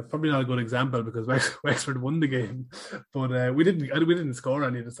 Probably not a good example because Wexford won the game, but we didn't score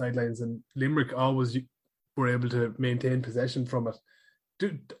any of the sidelines, and Limerick always were able to maintain possession from it.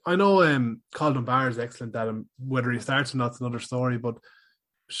 I know Colin Barr is excellent at him. Whether he starts or not is another story, but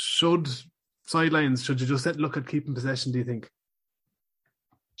should you just look at keeping possession, do you think?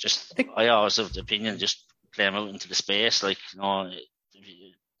 I always have the opinion, just play him out into the space.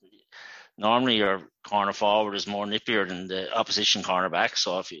 Normally your corner forward is more nippier than the opposition cornerback,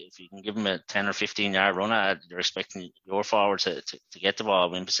 so if you can give him a 10 or 15 yard run at it, you're expecting your forward to get the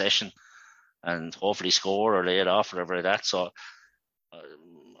ball, win possession, and hopefully score or lay it off, whatever like that. So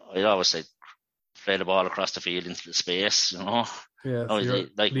I'd always say play the ball across the field into the space, Yeah, so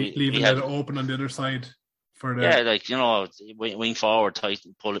leaving it open on the other side for the wing forward, tight,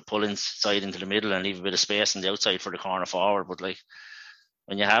 pull inside into the middle and leave a bit of space on the outside for the corner forward. But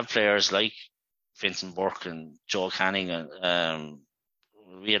when you have players like Vincent Burke and Joe Canning, and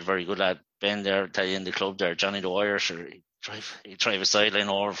we had a very good lad Ben there, tell you in the club there, Johnny Dwyer, he drive a sideline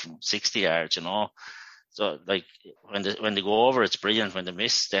over from 60 yards, So when they go over, it's brilliant. When they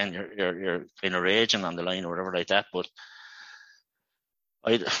miss, then you're kind of raging on the line or whatever like that. But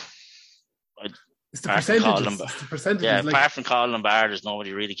it's the percentages. Yeah, apart from Colin Barr, there's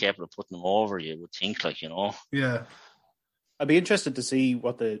nobody really capable of putting them over. You would think, Yeah, I'd be interested to see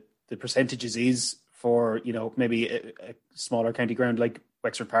what the percentages is for maybe a smaller county ground like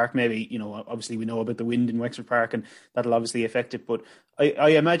Wexford Park. Maybe obviously we know about the wind in Wexford Park, and that'll obviously affect it. But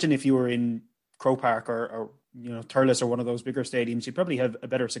I imagine if you were in Crow Park or Thurles or one of those bigger stadiums, you'd probably have a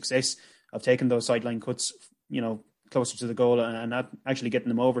better success of taking those sideline cuts, closer to the goal and not actually getting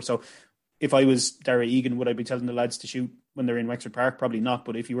them over. So if I was Dara Egan, would I be telling the lads to shoot when they're in Wexford Park? Probably not.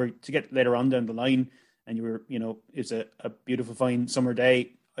 But if you were to get later on down the line and you were, it's a beautiful fine summer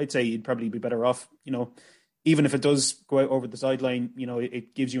day, I'd say you'd probably be better off, even if it does go out over the sideline,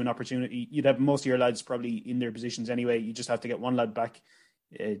 it gives you an opportunity. You'd have most of your lads probably in their positions anyway. You just have to get one lad back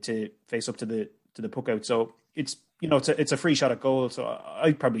to face up to the puck out. So it's it's a free shot at goal. So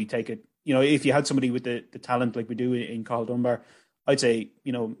I'd probably take it. If you had somebody with the talent like we do in Cathal Dunbar, I'd say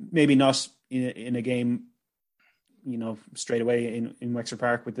maybe not in a game straight away in Wexford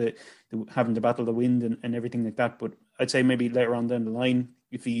Park with the having to battle the wind and everything like that. But I'd say maybe later on down the line,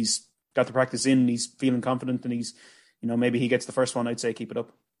 if he's got the practice in, he's feeling confident, and he's maybe he gets the first one, I'd say keep it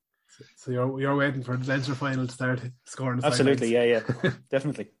up. So you're waiting for the Leinster final to start scoring. Absolutely, yeah,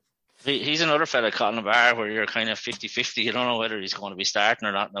 definitely. He's another fella, Colin Barr, where you're kind of 50-50. You don't know whether he's going to be starting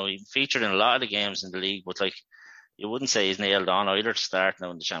or not. Now, he featured in a lot of the games in the league, but you wouldn't say he's nailed on either to start now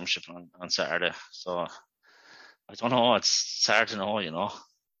in the championship on Saturday. So I don't know. It's hard to know,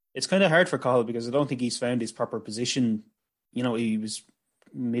 It's kind of hard for Cahill because I don't think he's found his proper position. You know, he was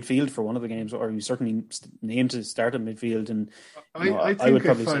midfield for one of the games, or he was certainly named to start at midfield. And I think would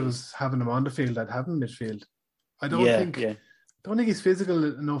if I was having him on the field, I'd have him midfield. I don't think he's physical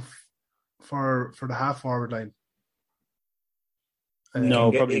enough for the half forward line.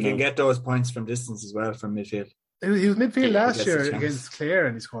 No, probably he can get those points from distance as well from midfield. He was midfield last year against Clare,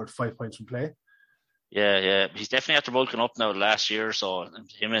 and he scored 5 points from play. Yeah. He's definitely after bulking up now last year. So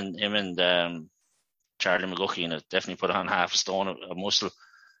him and Charlie McGuckin have definitely put on half a stone of muscle.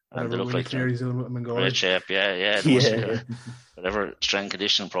 And they look like they're in great shape. Yeah. Whatever strength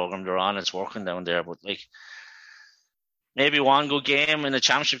conditioning program they're on, it's working down there. But like maybe one good game in the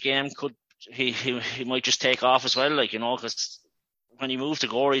championship game he might just take off as well. Like, you know, because when he moved to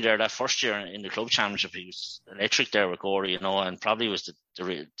Gorey there that first year in the club championship, he was electric there with Gorey, you know, and probably was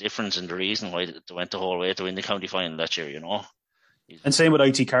the difference and the reason why they went the whole way to win the county final that year, you know. And same with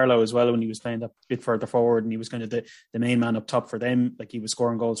IT Carlow as well, when he was playing that bit further forward and he was kind of the main man up top for them. Like, he was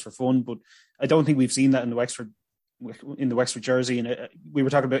scoring goals for fun, but I don't think we've seen that in the Wexford jersey. And we were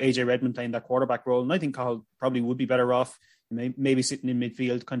talking about AJ Redmond playing that quarterback role, and I think Cahill probably would be better off maybe sitting in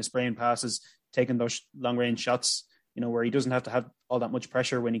midfield, kind of spraying passes, taking those long range shots, you know, where he doesn't have to have all that much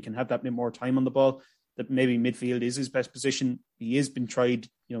pressure, when he can have that bit more time on the ball. That maybe midfield is his best position. He has been tried,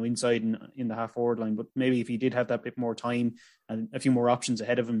 you know, inside and in the half forward line, but maybe if he did have that bit more time and a few more options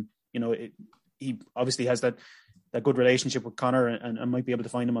ahead of him, you know, he obviously has that good relationship with Connor and might be able to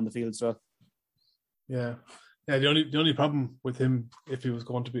find him on the field as well. Yeah. The only problem with him, if he was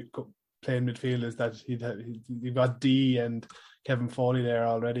going to be playing midfield, is that you've got D and Kevin Foley there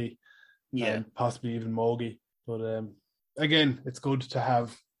already, and possibly even Mogi. But again, it's good to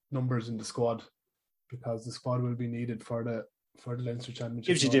have numbers in the squad, because the squad will be needed for the Leinster Championship.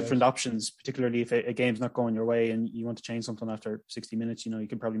 Gives you different options, particularly if a game's not going your way and you want to change something after 60 minutes. You know, you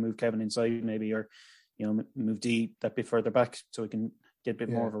can probably move Kevin inside maybe, or, you know, move D that bit further back so we can get a bit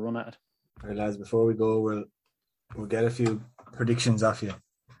more of a run at it. All right, lads, before we go, we'll get a few predictions off you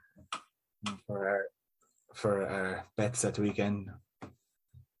for our bets at the weekend.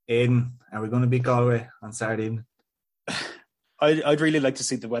 Aidan, are we going to beat Galway on Saturday evening? I'd really like to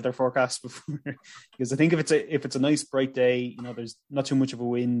see the weather forecast before, because I think if it's a nice bright day, you know, there's not too much of a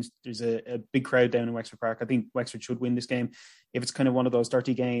wind, there's a big crowd down in Wexford Park, I think Wexford should win this game. If it's kind of one of those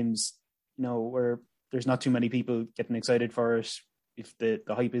dirty games, you know, where there's not too many people getting excited for it, if the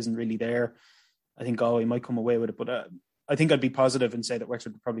hype isn't really there, I think Galway might come away with it. But I think I'd be positive and say that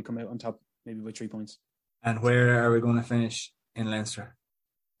Wexford would probably come out on top, maybe by 3 points. And where are we going to finish in Leinster?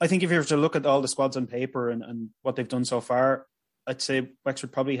 I think if you were to look at all the squads on paper and what they've done so far, I'd say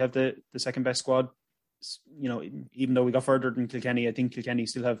Wexford probably have the second best squad. You know, even though we got further than Kilkenny, I think Kilkenny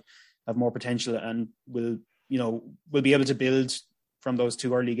still have more potential and will be able to build from those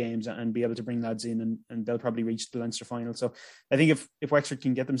two early games and be able to bring lads in, and they'll probably reach the Leinster final. So I think if Wexford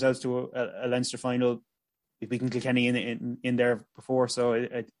can get themselves to a Leinster final, if we can Kilkenny in there before, so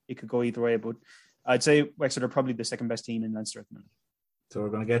it could go either way. But I'd say Wexford are probably the second best team in Leinster at the minute. So we're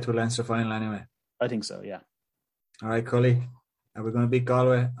going to get to a Leinster final anyway? I think so, yeah. All right, Cully, are we going to beat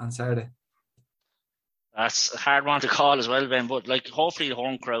Galway on Saturday? That's a hard one to call as well, Ben, but like hopefully the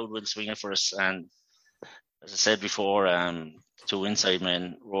home crowd will swing it for us. And as I said before, two inside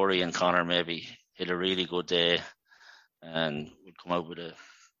men, Rory and Connor, maybe hit a really good day and we'll come out with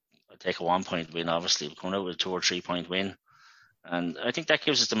I'll take a 1 point win, obviously. We'll come out with a 2 or 3 point win. And I think that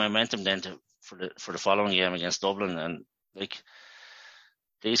gives us the momentum then for the following game against Dublin. And like,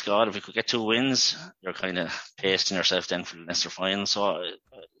 please God, if we could get 2 wins, you're kind of pasting yourself then for the Leinster final. So,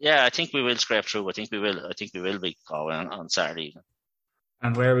 yeah, I think we will scrape through. I think we will beat Galway on Saturday evening.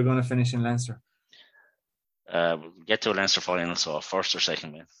 And where are we going to finish in Leinster? We'll get to a Leinster final, so first or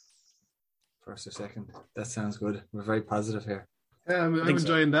second win. First or second. That sounds good. We're very positive here. Yeah, I'm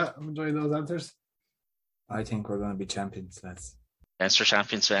enjoying that. I'm enjoying those answers. I think we're going to be champions, lads. Leinster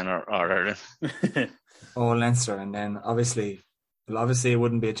champions, then, or Ireland? Oh, Leinster. And then obviously it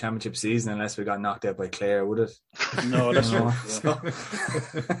wouldn't be a championship season unless we got knocked out by Clare, would it? No, that's true. So,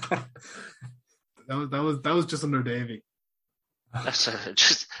 that was just under Davy.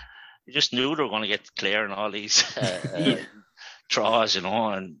 That's you just knew they were going to get Clare and all these draws, you know,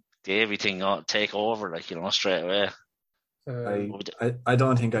 and Davy thing take over, like, you know, straight away. I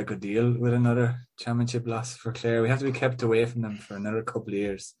don't think I could deal with another championship loss for Clare. We have to be kept away from them for another couple of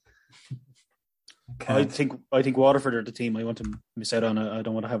years. I think Waterford are the team I want to miss out on. I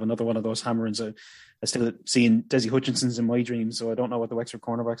don't want to have another one of those hammerings. I still seeing Desi Hutchinson's in my dreams, so I don't know what the Wexford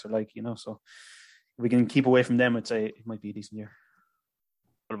cornerbacks are like, you know. So if we can keep away from them, I'd say it might be a decent year.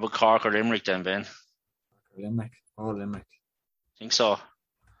 What about Cork or Limerick then, Ben? Limerick. Oh, Limerick. Think so?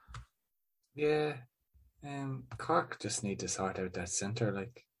 Yeah. Cork just need to sort out that centre.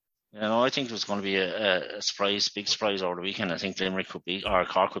 Like, I think it was going to be a surprise, big surprise over the weekend. I think Limerick could beat, or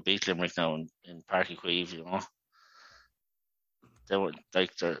Cork could beat Limerick now in Páirc Uí Chaoimh. They were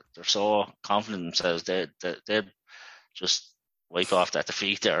like they're so confident in themselves. They just wipe off that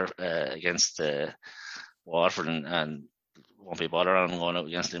defeat there against Waterford and won't be bothered on going out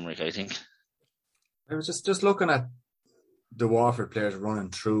against Limerick, I think. I was just looking at the Waterford players running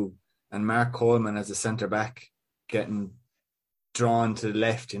through, and Mark Coleman as a centre back getting drawn to the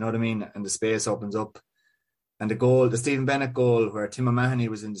left, you know what I mean? And the space opens up. And the Stephen Bennett goal where Tim O'Mahony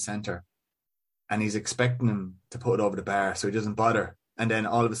was in the centre and he's expecting him to put it over the bar so he doesn't bother. And then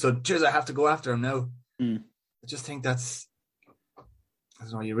all of a sudden, cheers, I have to go after him now. I just think I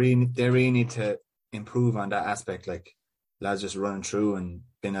don't know, they really need to improve on that aspect, like lads just running through and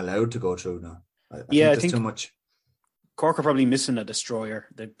being allowed to go through now. I think too much. Cork are probably missing a destroyer.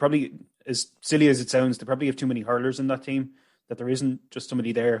 They probably, as silly as it sounds, they probably have too many hurlers in that team, that there isn't just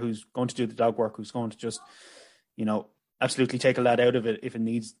somebody there who's going to do the dog work, who's going to just, absolutely take a lad out of it if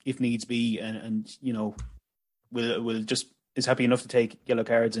needs be, and will just is happy enough to take yellow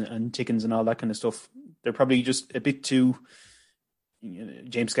cards and tickings and all that kind of stuff. They're probably just a bit too.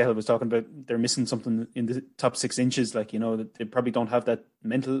 James Scahill was talking about they're missing something in the top 6 inches, that they probably don't have that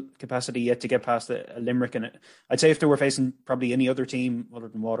mental capacity yet to get past a Limerick. And I'd say if they were facing probably any other team other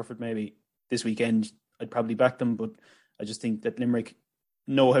than Waterford maybe this weekend, I'd probably back them. But I just think that Limerick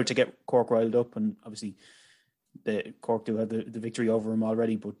know how to get Cork riled up, and obviously the Cork do have the victory over them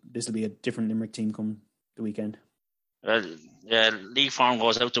already, but this will be a different Limerick team come the weekend. Well, yeah, league form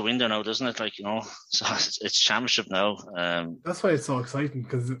goes out the window now, doesn't it? So it's championship now. That's why it's so exciting,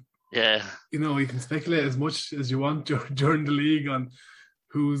 because you can speculate as much as you want during the league on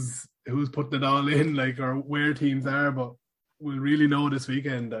who's putting it all in, or where teams are, but we'll really know this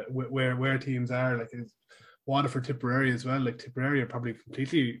weekend that where teams are. It's Waterford, Tipperary as well. Tipperary are probably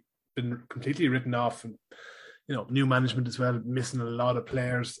been completely written off, and new management as well, missing a lot of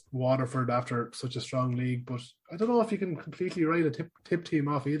players. Waterford after such a strong league, but I don't know if you can completely write a tip team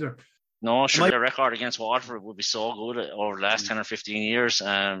off either. No, sure, their record against Waterford would be so good over the last 10 or 15 years.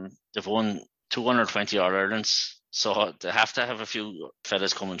 They've won 220 All-Irelands, so they have to have a few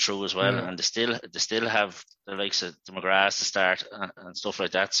fellas coming through as well, and they still have the likes of the McGraths to start and stuff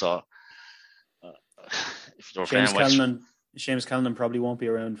like that. So if they're playing Seamus Callan probably won't be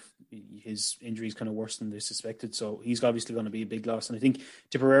around. His injury is kind of worse than they suspected, so he's obviously going to be a big loss. And I think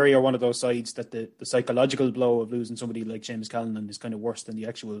Tipperary are one of those sides that the psychological blow of losing somebody like Seamus Callan is kind of worse than the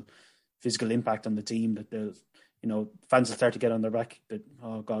actual physical impact on the team. That they'll, fans will start to get on their back that,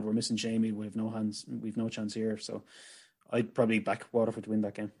 oh God, we're missing Shamey, we have no chance here. So I'd probably back Waterford to win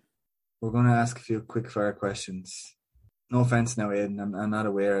that game. We're going to ask a few quick fire questions. No offence now, Aidan, I'm not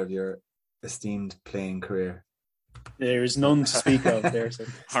aware of your esteemed playing career. There is none to speak of there. So.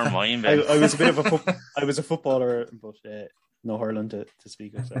 Hermione, I was a bit of I was a footballer, but no hurling to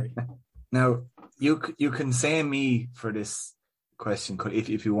speak of. Sorry. Now you can say me for this question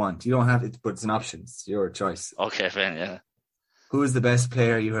if you want. You don't have it, but it's an option. It's your choice. Okay, fine. Yeah. Who is the best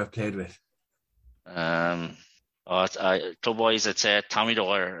player you have played with? Club wise, I'd say Tommy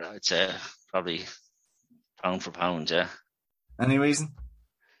Dwyer. I'd say probably pound for pound. Yeah. Any reason?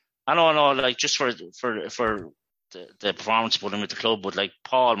 I don't know. Just for the performance put him with the club, but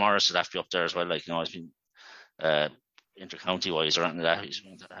Paul Morris would have to be up there as well. He's been inter-county wise or anything like that. He's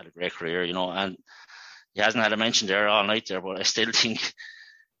had a great career, and he hasn't had a mention there all night there, but I still think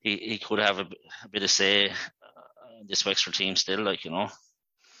he could have a bit of say in this Wexford team still,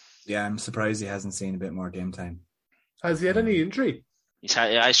 Yeah, I'm surprised he hasn't seen a bit more game time. Has he had any injury?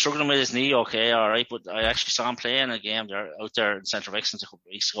 I struggled with his knee, okay, all right, but I actually saw him playing a game there out there in Centre of Excellence a couple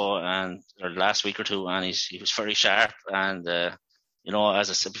of weeks ago, or last week or two, and he was very sharp. And as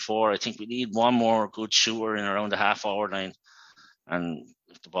I said before, I think we need one more good shooter in around the half-forward line. And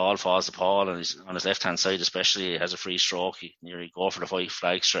if the ball falls to Paul and he's on his left-hand side, especially, he has a free stroke, he nearly go for the white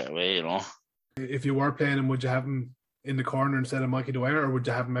flag straight away. If you were playing him, would you have him in the corner instead of Mikey Dwyer, or would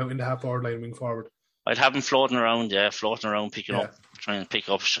you have him out in the half-forward line, wing forward? I'd have him floating around, picking up, trying to pick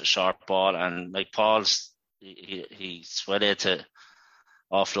up sharp ball. And Paul's, he's ready to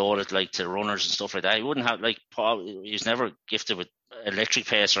offload it to runners and stuff like that. He wouldn't have, Paul, he's never gifted with electric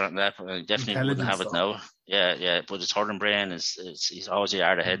pace or anything like that, but he definitely wouldn't have it now. Yeah, but his hurling brain he's always a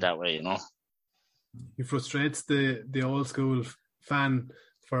yard ahead that way, He frustrates the old school fan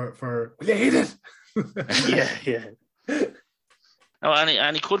for will you hate it? yeah. No,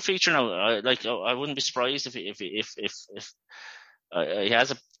 and he could feature now. I wouldn't be surprised if he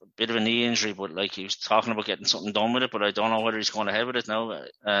has a bit of a knee injury, but like he was talking about getting something done with it, but I don't know whether he's going ahead with it now,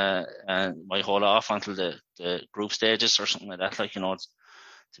 and might hold off until the group stages or something like that, like, you know,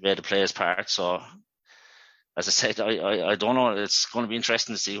 to be able to play his part. So, as I said, I don't know. It's going to be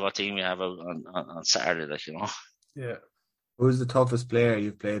interesting to see what team we have out on Saturday, like, you know. Yeah. Who's the toughest player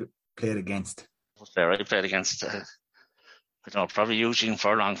you've played against? Player I played against, I don't know, probably Eugene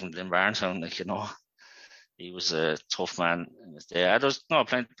Furlong from Glenbarntown, like, you know. He was a tough man in his day. I was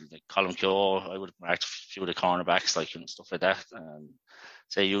playing like Colin Keogh. I would have marked a few of the cornerbacks, like, and stuff like that.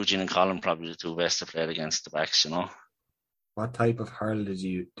 Say Eugene and Colin probably the two best to play against the backs, you know. What type of hurl do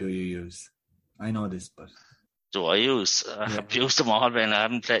you use? I know this, but do I use? I've used them all, man. I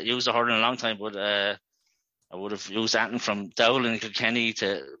haven't used a hurl in a long time, but I would have used anything from Dowell and Kilkenny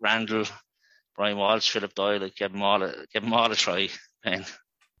to Randall, Brian Walsh, Philip Doyle. Like, give them all a try, man.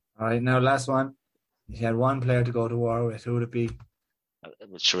 All right, now last one. If you had one player to go to war with, who would it be?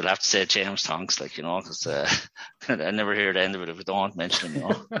 Which would have to say James Tonks, like, you know, because I never hear the end of it if we don't mention him, you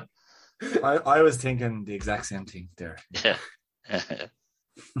know. I was thinking the exact same thing there. Yeah.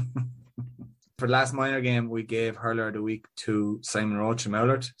 For the last minor game, we gave Hurler of the Week to Simon Roach from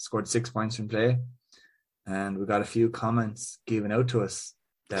Oulart, scored 6 points from play. And we got a few comments given out to us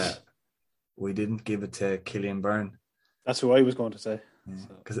that we didn't give it to Killian Byrne. That's who I was going to say.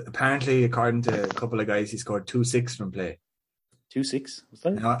 Because apparently, according to a couple of guys, he scored 2-6 from play. 2-6? Was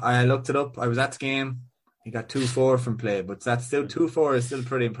that? I looked it up. I was at the game. He got 2-4 from play, but that's still 2-4 is still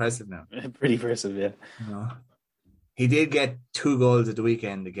pretty impressive now. Pretty impressive, yeah. You know, he did get 2 goals at the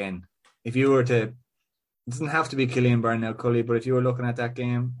weekend again. If you were to, it doesn't have to be Killian Byrne now, Cully, but if you were looking at that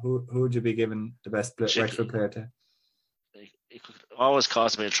game, who would you be giving the best Wexford player to? He could always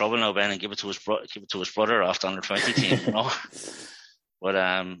cause a bit of trouble now, Ben, and give it to his brother off the under 20 team, you know. But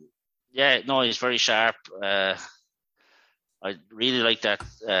he's very sharp. I really like that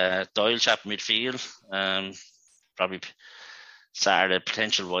Doyle chap midfield. Probably Saturday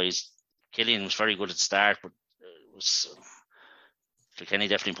potential wise, Killian was very good at the start, but Kilkenny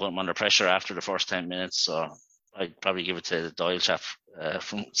definitely put him under pressure after the first 10 minutes. So I'd probably give it to the Doyle chap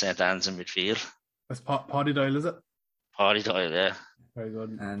from St. Anne's in midfield. That's Paddy Doyle, is it? Paddy Doyle, yeah. Very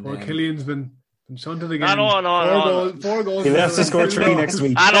good. And poor Killian's been shunted again. No. 4 goals. He'll have to score 3 next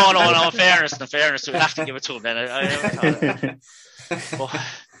week. No. In fairness, we have to give it to him then.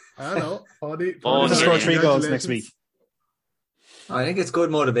 I know. Paddy he'll score 3 goals next week. I think it's good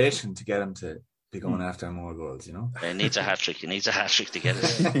motivation to get him to be going after more goals, you know. He needs a hat-trick. He needs a hat-trick to get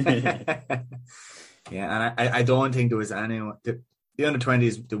it. Yeah, and I don't think there was anyone. The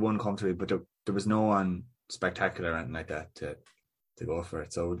under-20s, they won comfortably, but there was no one spectacular or anything like that to go for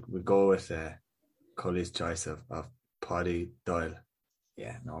it. So we'll go with Cully's choice of Paddy Doyle.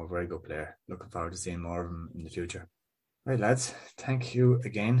 Yeah, no, very good player. Looking forward to seeing more of him in the future. Right, lads, thank you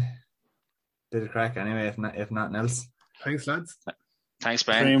again. Bit of crack anyway, if nothing else. Thanks, lads. Thanks,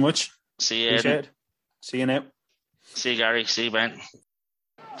 Ben. Very much. See you. Appreciate it. See you now. See you, Gary. See you, Ben.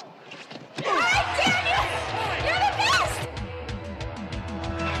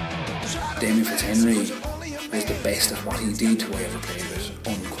 Damien Fitzhenry was the best at what he did who I ever played with.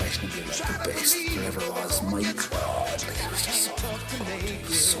 Unquestionably like the best there ever was. My God, like, he was just so good. He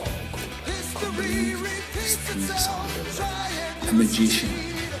was so good. Couldn't believe his things on a magician.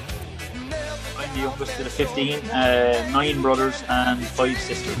 I'm the youngest of the 15, 9 brothers and 5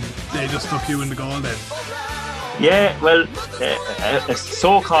 sisters. They just stuck you in the goal then? Yeah, well, a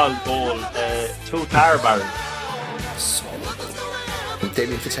so-called goal, 2 tar barrels. So good.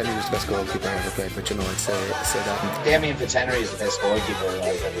 Damien Fitzhenry was the best goalkeeper I ever played, but you know, I'd say that. Damien Fitzhenry is the best goalkeeper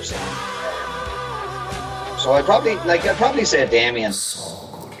I've ever seen. So I'd probably say Damien.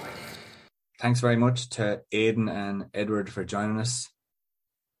 So good. Thanks very much to Aidan and Edward for joining us.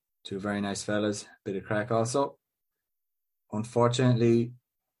 2 very nice fellas. Bit of crack also. Unfortunately,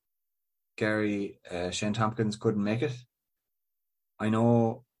 Gary Shane Tompkins couldn't make it. I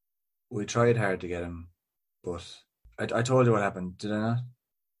know we tried hard to get him, but I told you what happened, did I not?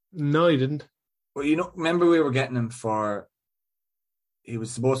 No, you didn't. Well, you know, remember we were getting him he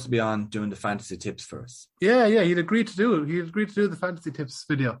was supposed to be on doing the fantasy tips for us. Yeah, he'd agreed to do it. He'd agreed to do the fantasy tips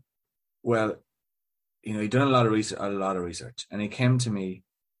video. Well, you know, he'd done a lot of research, and he came to me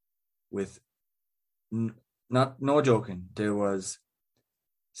with, no joking, there was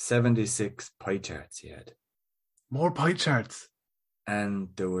 76 pie charts he had. More pie charts? And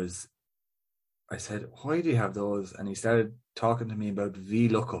I said, why do you have those? And he started talking to me about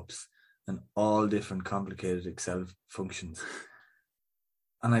VLOOKUPs and all different complicated Excel functions.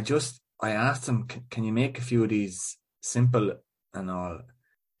 And I asked him, can you make a few of these simple and all?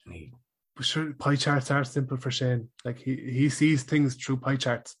 And he sure, pie charts are simple for Shane. Like he sees things through pie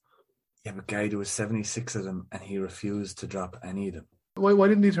charts. Yeah, but Guy, there was 76 of them, and he refused to drop any of them. Why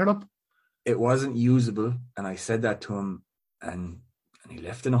didn't he turn up? It wasn't usable, and I said that to him, and he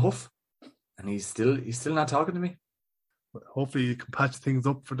left in a huff, and he's still not talking to me. Well, hopefully you can patch things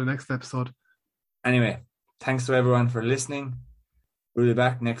up for the next episode. Anyway, thanks to everyone for listening. We'll be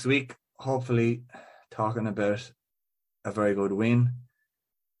back next week, hopefully talking about a very good win.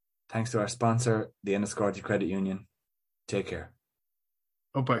 Thanks to our sponsor, the Enniscorthy Credit Union. Take care.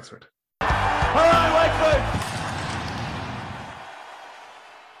 Up Wexford. All right, Wexford!